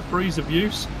honest with you, for ease of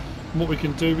use, what we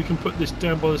can do, we can put this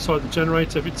down by the side of the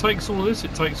generator. If it takes all of this,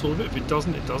 it takes all of it. If it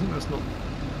doesn't, it doesn't. That's not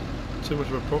too much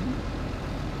of a problem.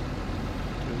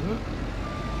 Do that.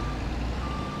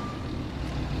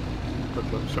 Put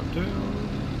that strap down.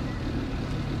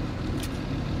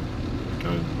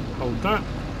 There we go. Hold that.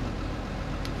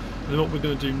 And what we're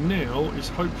going to do now is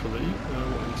hopefully,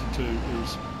 what I need to do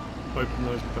is open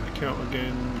those back out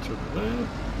again to there.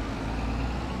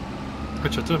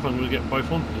 Actually, I don't know if I'm going to get them both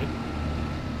on here.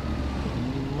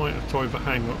 I might have to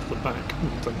overhang off the back.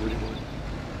 Don't really mind.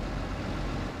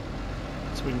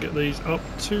 So we can get these up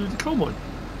to the coal mine.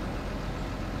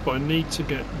 But I need to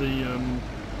get the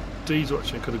diesel.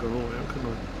 Actually, I could have gone all the way out, couldn't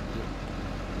I? Yeah.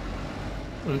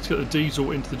 I need to get the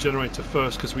diesel into the generator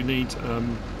first because we need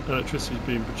electricity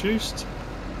being produced.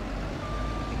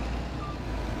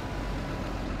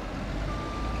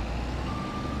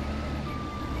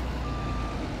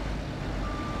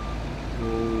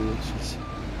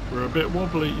 We're a bit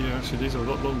wobbly. Yeah, actually these are a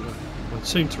lot longer. I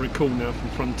seem to recall now from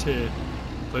Frontier,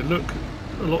 they look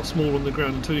a lot smaller on the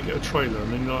ground until you get a trailer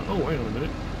and then you're like, oh, hang on a minute.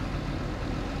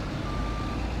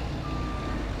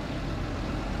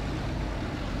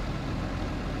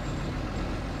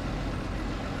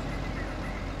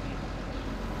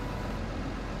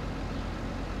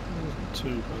 Wasn't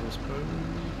too bad, I suppose.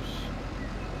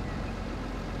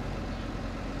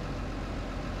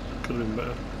 Could have been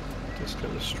better. Just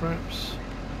get the straps.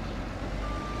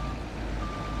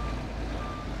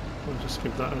 I'll just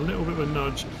give that a little bit of a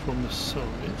nudge from the side.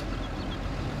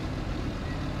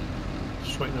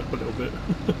 Straighten up a little bit.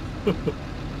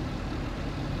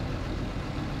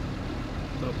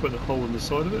 I'll put a hole in the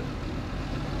side of it.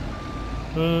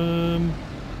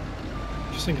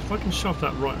 Just think if I can shove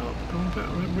that right up, can I get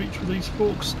out of reach with these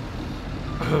forks?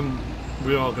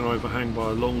 We are going to overhang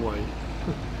by a long way.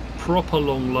 Proper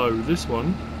long low. This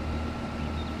one.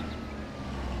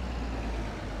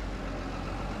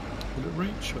 Will it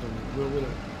reach? I don't know. Will it?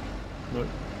 No.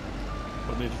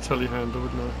 I'd need a telehandler,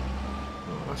 wouldn't I?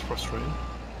 Oh, that's frustrating.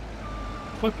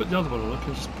 If I put the other one on, I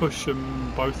can just push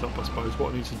them both up, I suppose.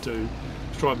 What I need to do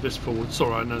is drive this forward.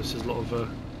 Sorry, I know this is a lot of...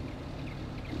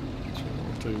 that's what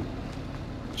I'll do.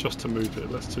 Just to move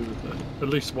it, let's do at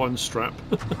least one strap.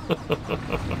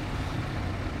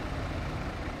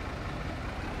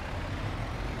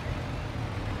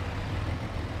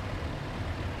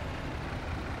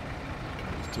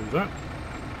 Do that.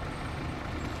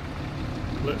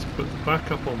 Let's put the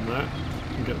back up on that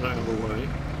and get that out of the way.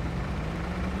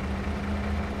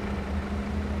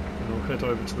 And I'll head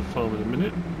over to the farm in a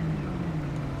minute.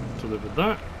 Deliver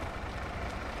that.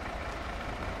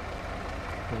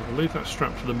 And I'll leave that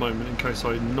strapped for the moment in case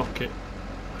I knock it.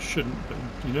 I shouldn't, but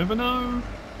you never know.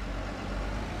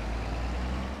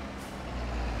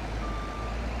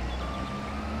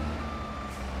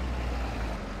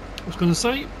 I was going to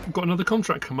say, I've got another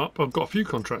contract come up. I've got a few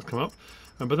contracts come up,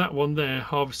 but that one there,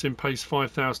 harvesting pays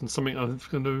 5,000 something. I'm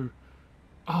going to.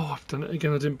 Oh, I've done it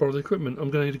again. I didn't borrow the equipment. I'm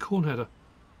going to need a corn header.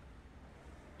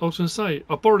 I was going to say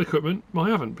I borrowed equipment. Well, I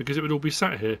haven't because it would all be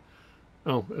sat here.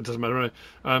 Oh, it doesn't matter.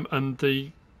 And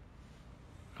the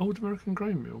old American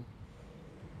grain mill.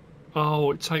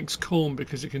 Oh, it takes corn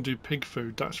because it can do pig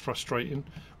food. That's frustrating.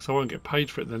 So I won't get paid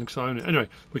for it then because I own it. Anyway,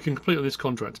 we can complete on this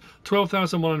contract.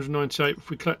 12,198. If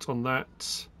we collect on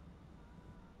that.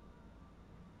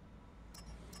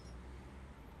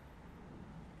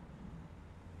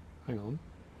 Hang on.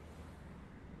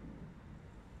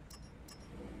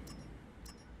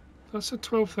 That's a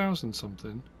 12,000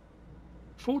 something.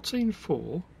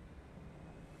 14,4.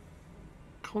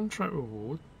 Contract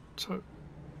reward.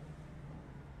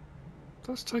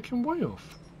 That's taken way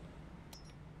off.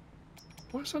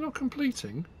 Why is that not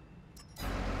completing?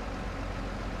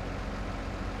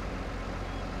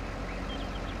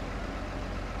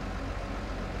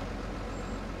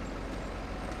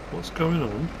 What's going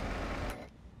on?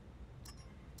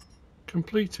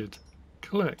 Completed.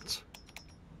 Collect.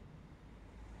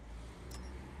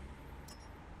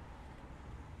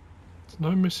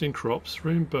 No missing crops.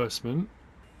 Reimbursement.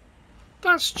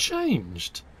 That's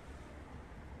changed.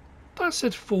 That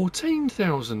said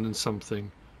 14,000 and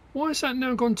something. Why has that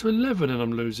now gone to 11 and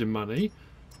I'm losing money?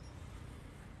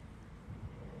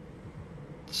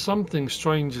 Something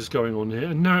strange is going on here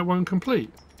and now it won't complete.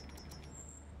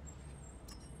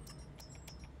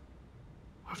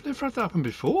 I've never had that happen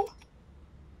before.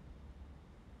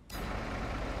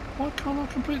 Why can't I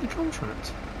complete the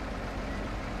contract?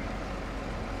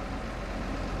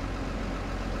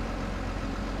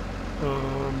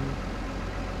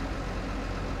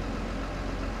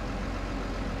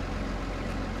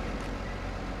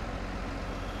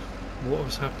 What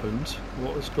has happened?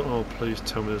 What has got... Oh, please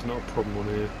tell me there's not a problem on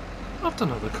here. I've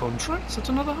done other contracts. I've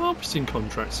done other harvesting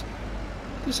contracts.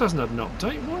 This hasn't had an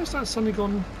update. Why has that suddenly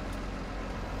gone...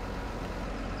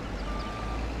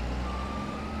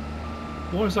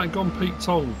 Why has that gone Pete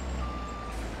Tong?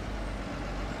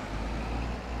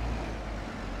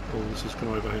 Oh, this is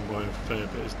going to overhang by a fair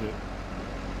bit, isn't it?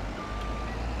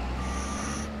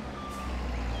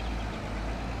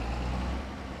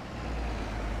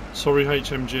 Sorry,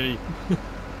 HMG.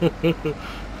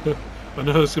 I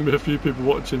know there's going to be a few people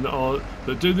watching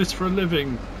that do this for a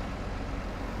living.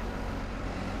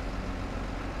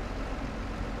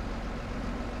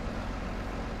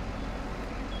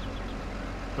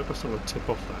 I hope that's not going to tip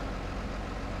off that.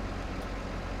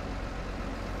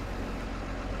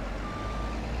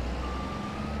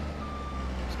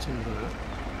 Let's do that.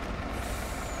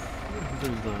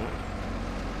 Do that.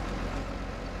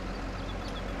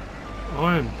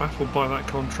 I am baffled by that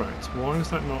contract. Why is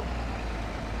that not?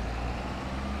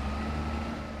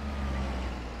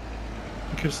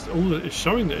 Because it's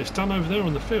showing that it's done over there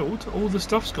on the field. All the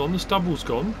stuff's gone. The stubble's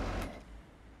gone.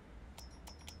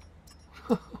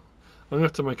 I'm going to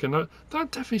have to make a note. That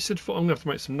definitely said I'm going to have to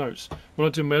make some notes when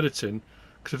I do my editing.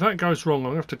 Because if that goes wrong,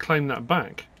 I'm going to have to claim that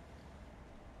back.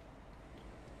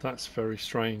 That's very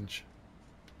strange.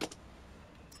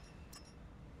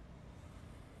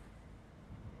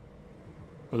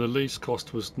 Well, the lease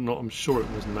cost was not, I'm sure it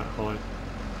wasn't that high.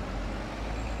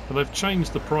 And they've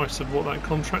changed the price of what that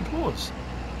contract was.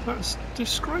 That's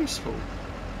disgraceful.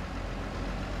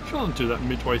 You can't do that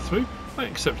midway through. I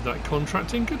accepted that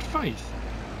contract in good faith.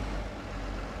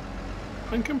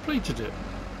 And completed it.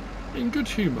 In good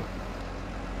humour.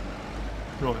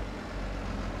 Right.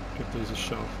 Give these a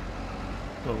shove.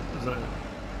 Oh, is that it?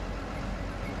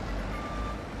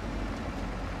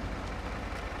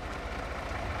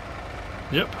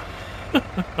 Yep.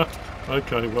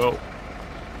 Okay, well.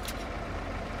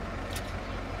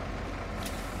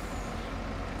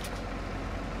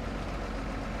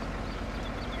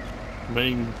 I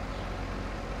mean,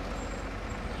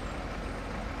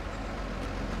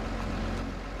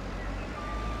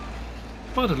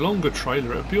 if I had a longer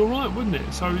trailer, it'd be alright, wouldn't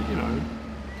it? So, you know,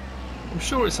 I'm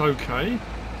sure it's okay.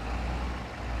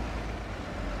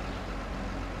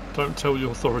 Don't tell the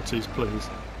authorities, please.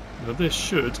 Now this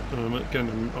should,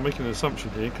 again I'm making an assumption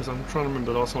here because I'm trying to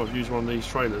remember the last time I've used one of these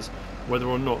trailers, whether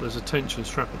or not there's a tension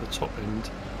strap at the top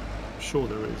end. I'm sure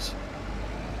there is.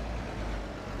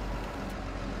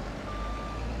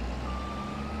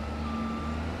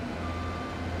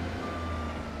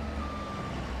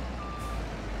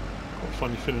 Got a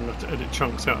funny feeling I'll have to edit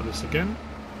chunks out of this again.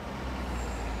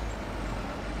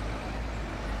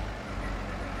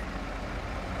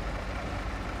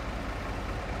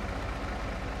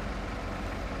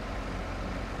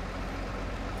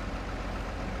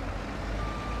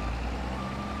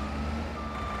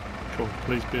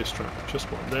 Please be a strap. Just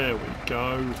one. There we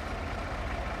go.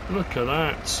 Look at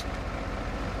that.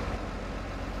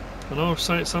 And I'll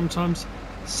say it sometimes.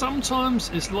 Sometimes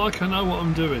it's like I know what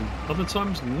I'm doing. Other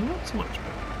times, not so much better.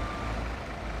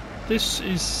 This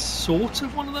is sort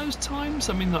of one of those times.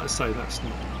 I mean, like I say, that's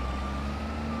not.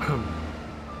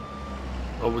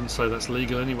 I wouldn't say that's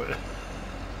legal anywhere.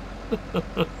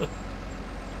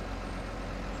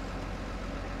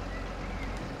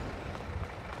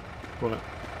 Right,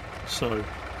 so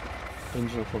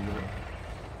engine off on that.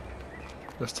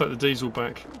 Let's take the diesel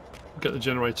back, get the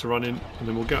generator running, and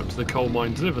then we'll get up to the coal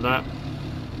mine, deliver that,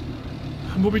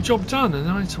 and we'll be job done. And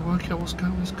I need to work out what's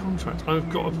going on with this contract. I've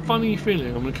got a funny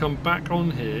feeling I'm going to come back on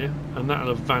here and that'll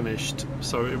have vanished,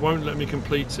 so it won't let me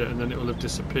complete it, and then it will have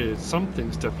disappeared.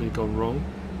 Something's definitely gone wrong.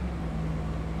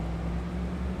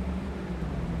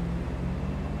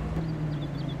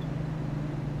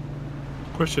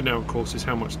 The question now, of course, is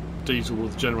how much diesel will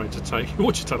the generator take?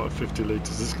 What should take, like 50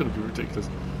 litres? It's going to be ridiculous.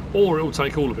 Or it will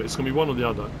take all of it. It's going to be one or the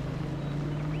other.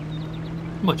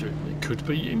 Mind you, it could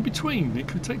be in between. It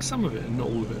could take some of it and not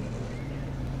all of it.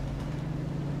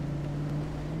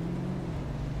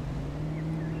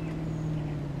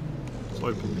 Let's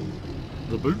open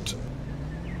the boot.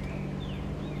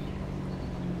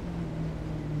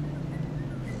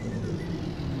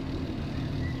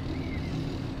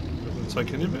 Not going to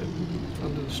take any of it.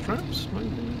 Under the straps, maybe.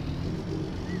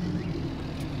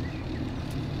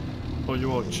 Oh,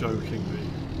 you are joking me.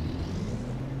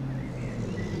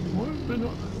 Why have they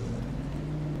not?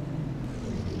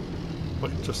 I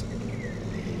can just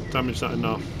damage that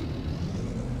enough.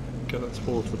 Get that to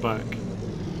fall off the back.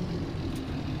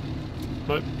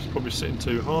 Nope, it's probably sitting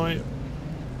too high.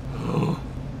 Oh.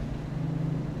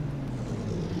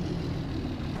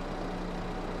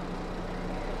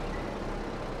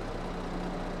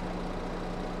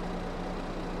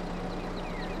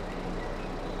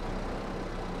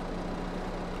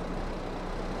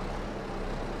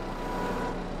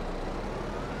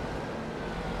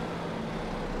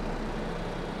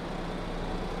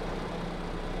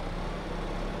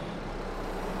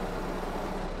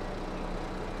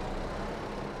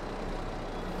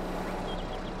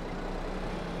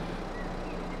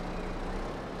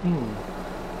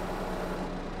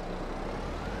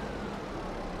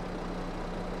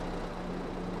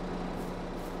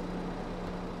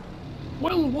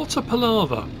 Well, what a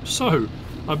palaver. So,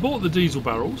 I bought the diesel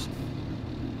barrels.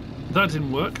 That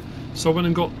didn't work. So I went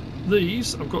and got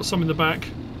these. I've got some in the back.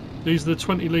 These are the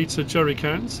 20 litre jerry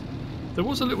cans. There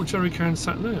was a little jerry can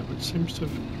sat there, which seems to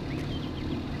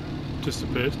have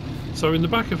disappeared. So in the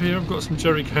back of here I've got some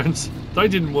jerry cans. They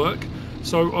didn't work.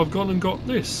 So I've gone and got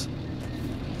this.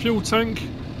 Fuel tank,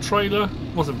 trailer,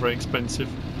 wasn't very expensive.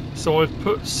 So I've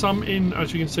put some in,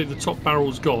 as you can see the top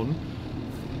barrel's gone.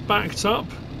 Backed up.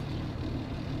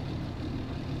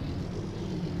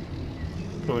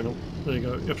 Going on. There you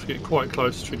go. You have to get quite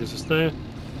close. The trigger's just there.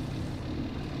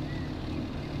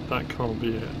 That can't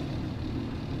be it.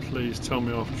 Please tell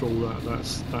me after all that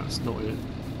that's not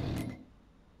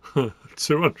it.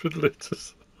 200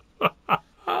 litres.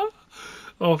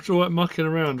 After all that mucking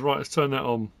around. Right, let's turn that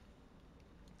on.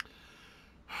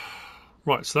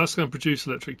 Right, so that's going to produce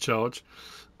electric charge.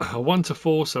 1 to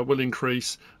 4, so it will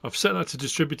increase. I've set that to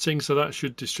distributing, so that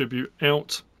should distribute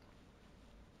out.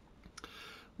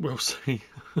 We'll see.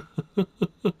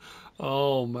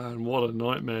 Oh man, what a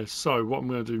nightmare. So what I'm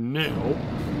going to do now,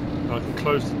 I can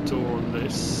close the door on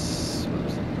this.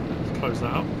 Let's close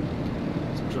that up.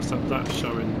 So just have that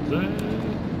showing there.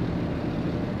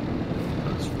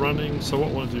 That's running. So what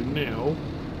I want to do now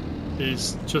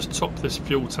is just top this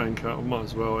fuel tank out. I might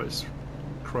as well. It's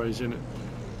crazy, isn't it?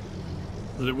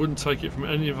 That it wouldn't take it from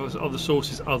any of the other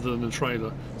sources other than the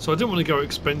trailer. So I didn't want to go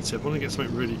expensive. I want to get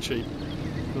something really cheap.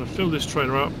 I'm going to fill this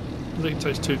trailer up. I think it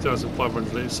takes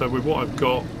 2,500 litres, so with what I've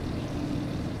got,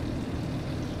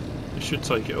 it should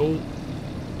take it all.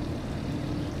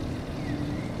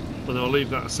 And I'll leave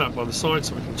that sat by the side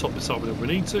so we can top this up whenever we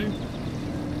need to.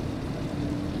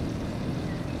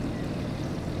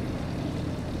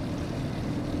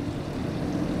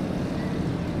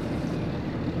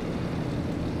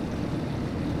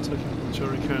 Take out the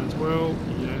jerry can as well,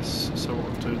 yes, so what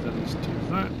I'll do then is do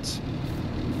that.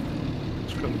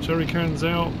 Got the jerry cans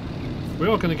out. We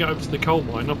are going to get over to the coal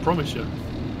mine, I promise you.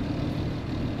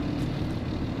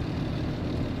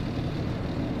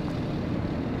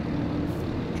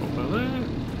 Drop that there.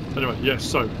 Anyway, yes,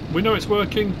 so we know it's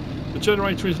working. The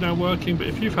generator is now working, but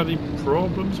if you've had any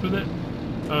problems with it,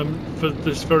 for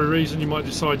this very reason, you might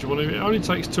decide you want to. It only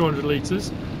takes 200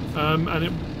 litres, and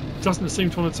it doesn't seem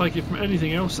to want to take it from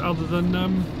anything else other than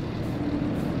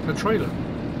a trailer.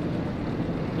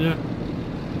 Yeah.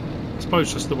 I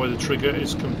suppose just the way the trigger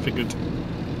is configured.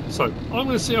 So I'm going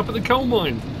to see up at the coal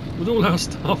mine with all our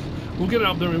stuff. We'll get it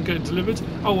up there and get it delivered.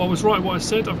 Oh, I was right what I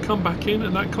said. I've come back in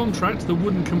and that contract, the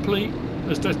wooden complete,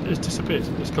 has disappeared.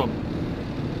 It's gone.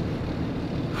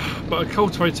 But a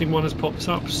cultivating one has popped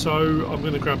up, so I'm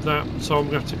going to grab that. So I'm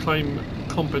going to have to claim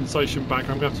compensation back.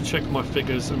 I'm going to have to check my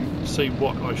figures and see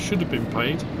what I should have been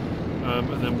paid,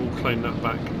 and then we'll claim that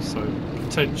back. So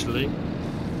potentially.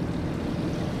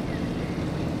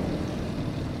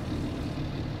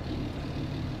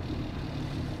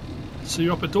 See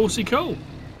you up at Dorsey Coal.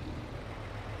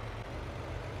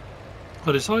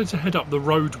 I decided to head up the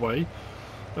roadway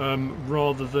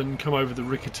rather than come over the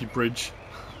rickety bridge.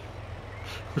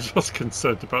 I was just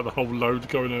concerned about the whole load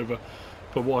going over.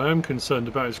 But what I am concerned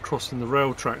about is crossing the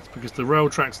rail tracks, because the rail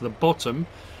tracks at the bottom,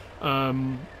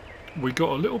 we got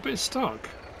a little bit stuck.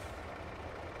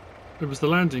 It was the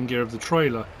landing gear of the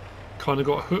trailer. Kind of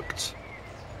got hooked.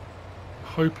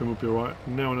 Hoping we'll be alright.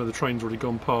 Now I know the train's already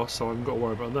gone past, so I haven't got to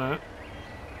worry about that.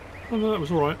 Oh no, that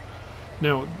was alright.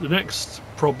 Now, the next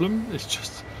problem, is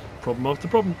just problem after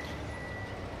problem,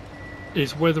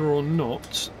 is whether or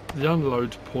not the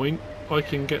unload point I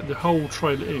can get the whole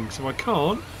trailer in. So if I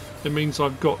can't, it means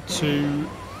I've got to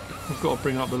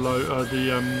bring up the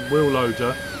wheel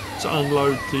loader to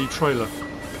unload the trailer,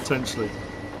 potentially.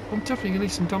 I'm definitely going to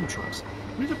need some dump trucks.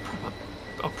 We need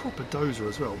a proper dozer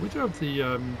as well. We do have the,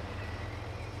 what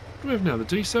do we have now? The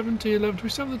D7, D11? Do we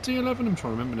still have the D11? I'm trying to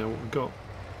remember now what we've got.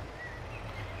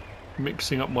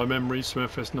 Mixing up my memories from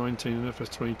FS19 and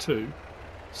FS22.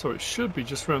 So it should be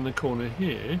just round the corner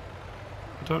here.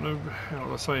 I don't know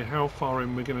how far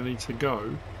in we're going to need to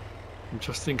go. I'm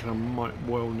just thinking I might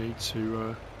well need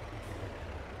to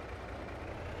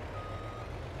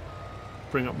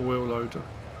bring up the wheel loader.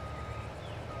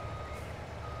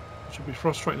 Which would be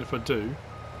frustrating if I do.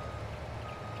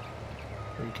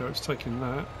 There we go, it's taking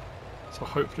that. So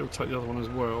hopefully it'll take the other one as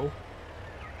well.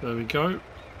 There we go.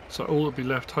 So all that'll be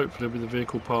left hopefully will be the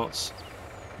vehicle parts.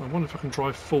 I wonder if I can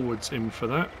drive forwards in for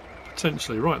that.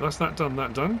 Potentially. Right, that's that done,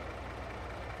 that done.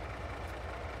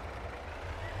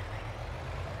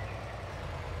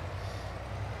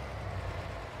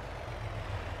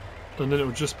 And then it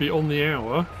will just be on the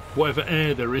hour, whatever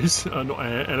air there is, not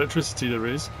air, electricity there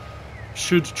is,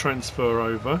 should transfer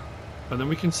over, and then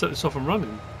we can set this off and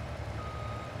running.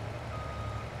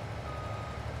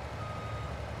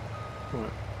 Right,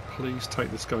 please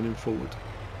take this going in forward.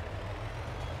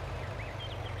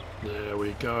 There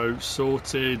we go,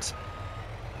 sorted.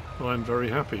 I'm very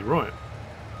happy. Right.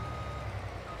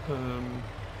 I don't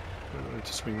need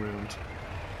to swing round.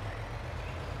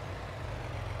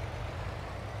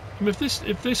 I mean,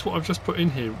 if this what I've just put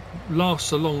in here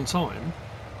lasts a long time,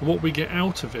 and what we get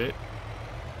out of it,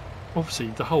 obviously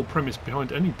the whole premise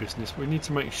behind any business, we need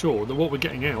to make sure that what we're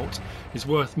getting out is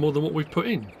worth more than what we've put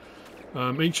in.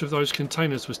 Each of those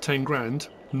containers was 10 grand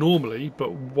normally,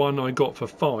 but one I got for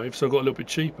 5, so I got a little bit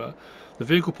cheaper. The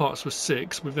vehicle parts were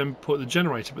 6. We've then put the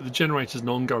generator, but the generator's an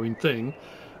ongoing thing,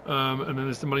 and then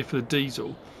there's the money for the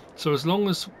diesel. So as long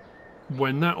as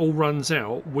when that all runs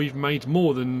out, we've made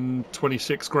more than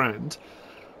 26 grand,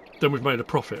 then we've made a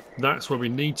profit. That's where we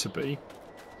need to be.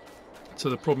 So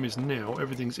the problem is now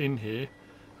everything's in here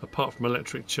apart from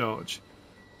electric charge.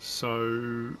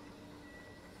 So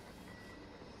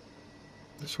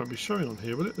this won't be showing on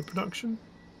here, will it? The production?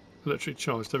 Electric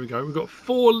charge, there we go. We've got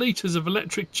 4 litres of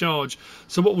electric charge.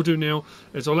 So what we'll do now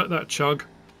is I'll let that chug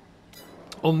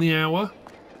on the hour.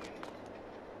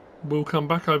 We'll come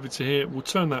back over to here, we'll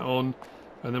turn that on,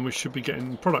 and then we should be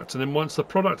getting product. And then once the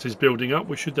product is building up,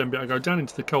 we should then be able to go down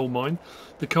into the coal mine,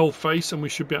 the coal face, and we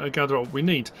should be able to gather up what we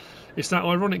need. It's that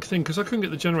ironic thing, because I couldn't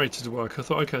get the generator to work. I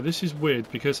thought, okay, this is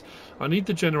weird, because I need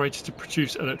the generator to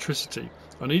produce electricity.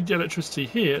 I need the electricity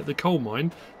here at the coal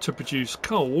mine to produce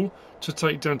coal, to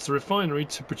take down to the refinery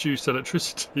to produce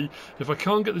electricity. If I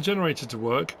can't get the generator to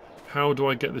work, how do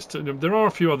I get this to... There are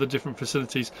a few other different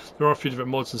facilities, there are a few different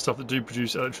mods and stuff that do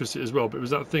produce electricity as well, but it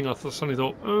was that thing I suddenly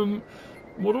thought,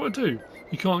 what do I do?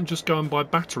 You can't just go and buy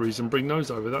batteries and bring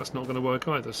those over, that's not going to work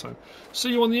either. So, see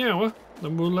you on the hour,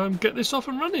 and we'll get this off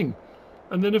and running.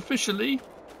 And then officially,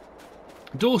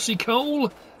 Dorsey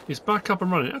Coal is back up and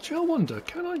running. Actually, I wonder,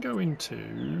 can I go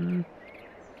into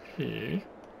here?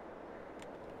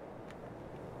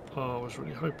 Oh, I was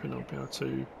really hoping I'd be able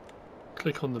to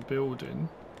click on the building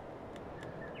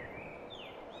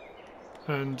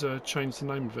and change the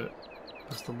name of it.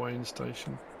 That's the weighing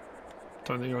station.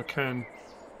 Don't think I can.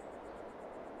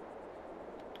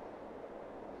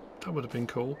 That would have been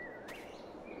cool.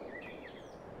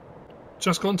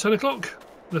 Just gone 10 o'clock.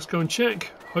 Let's go and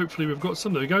check. Hopefully we've got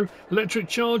some. There we go. Electric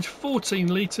charge, 14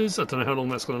 litres. I don't know how long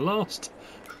that's going to last.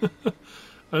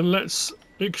 And let's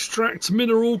extract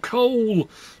mineral coal.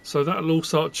 So that'll all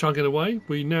start chugging away.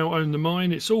 We now own the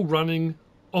mine. It's all running,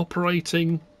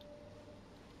 operating.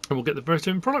 and we'll get the various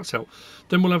different products out.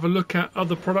 Then we'll have a look at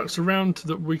other products around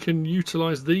that we can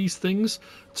utilise these things.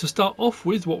 To start off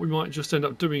with, what we might just end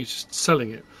up doing is just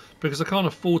selling it, because I can't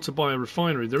afford to buy a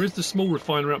refinery. There is the small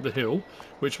refinery up the hill,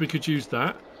 which we could use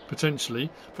that potentially,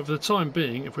 but for the time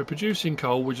being, if we're producing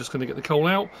coal, we're just going to get the coal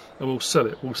out and we'll sell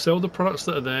it. We'll sell the products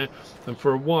that are there, and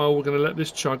for a while we're going to let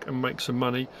this chug and make some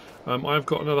money. I've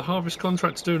got another harvest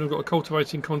contract to do, and I've got a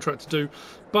cultivating contract to do,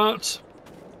 but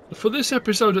for this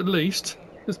episode at least,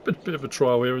 there's been a bit of a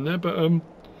trial here and there, but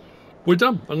we're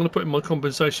done. I'm going to put in my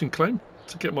compensation claim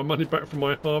to get my money back from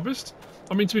my harvest.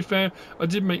 I mean, to be fair, I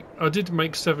did make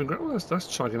 $7 grand. Well, that's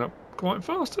chugging up quite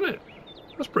fast, isn't it?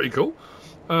 That's pretty cool.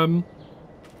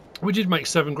 We did make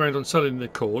 $7 grand on selling the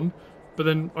corn, but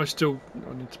then I need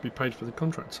to be paid for the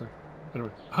contract. So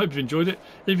anyway, I hope you've enjoyed it.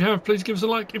 If you have, please give us a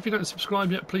like. If you don't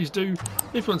subscribe yet, please do.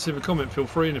 If you want to leave a comment, feel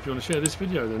free. And if you want to share this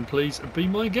video, then please be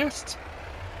my guest.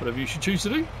 Whatever you should choose to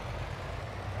do.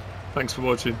 Thanks for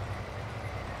watching.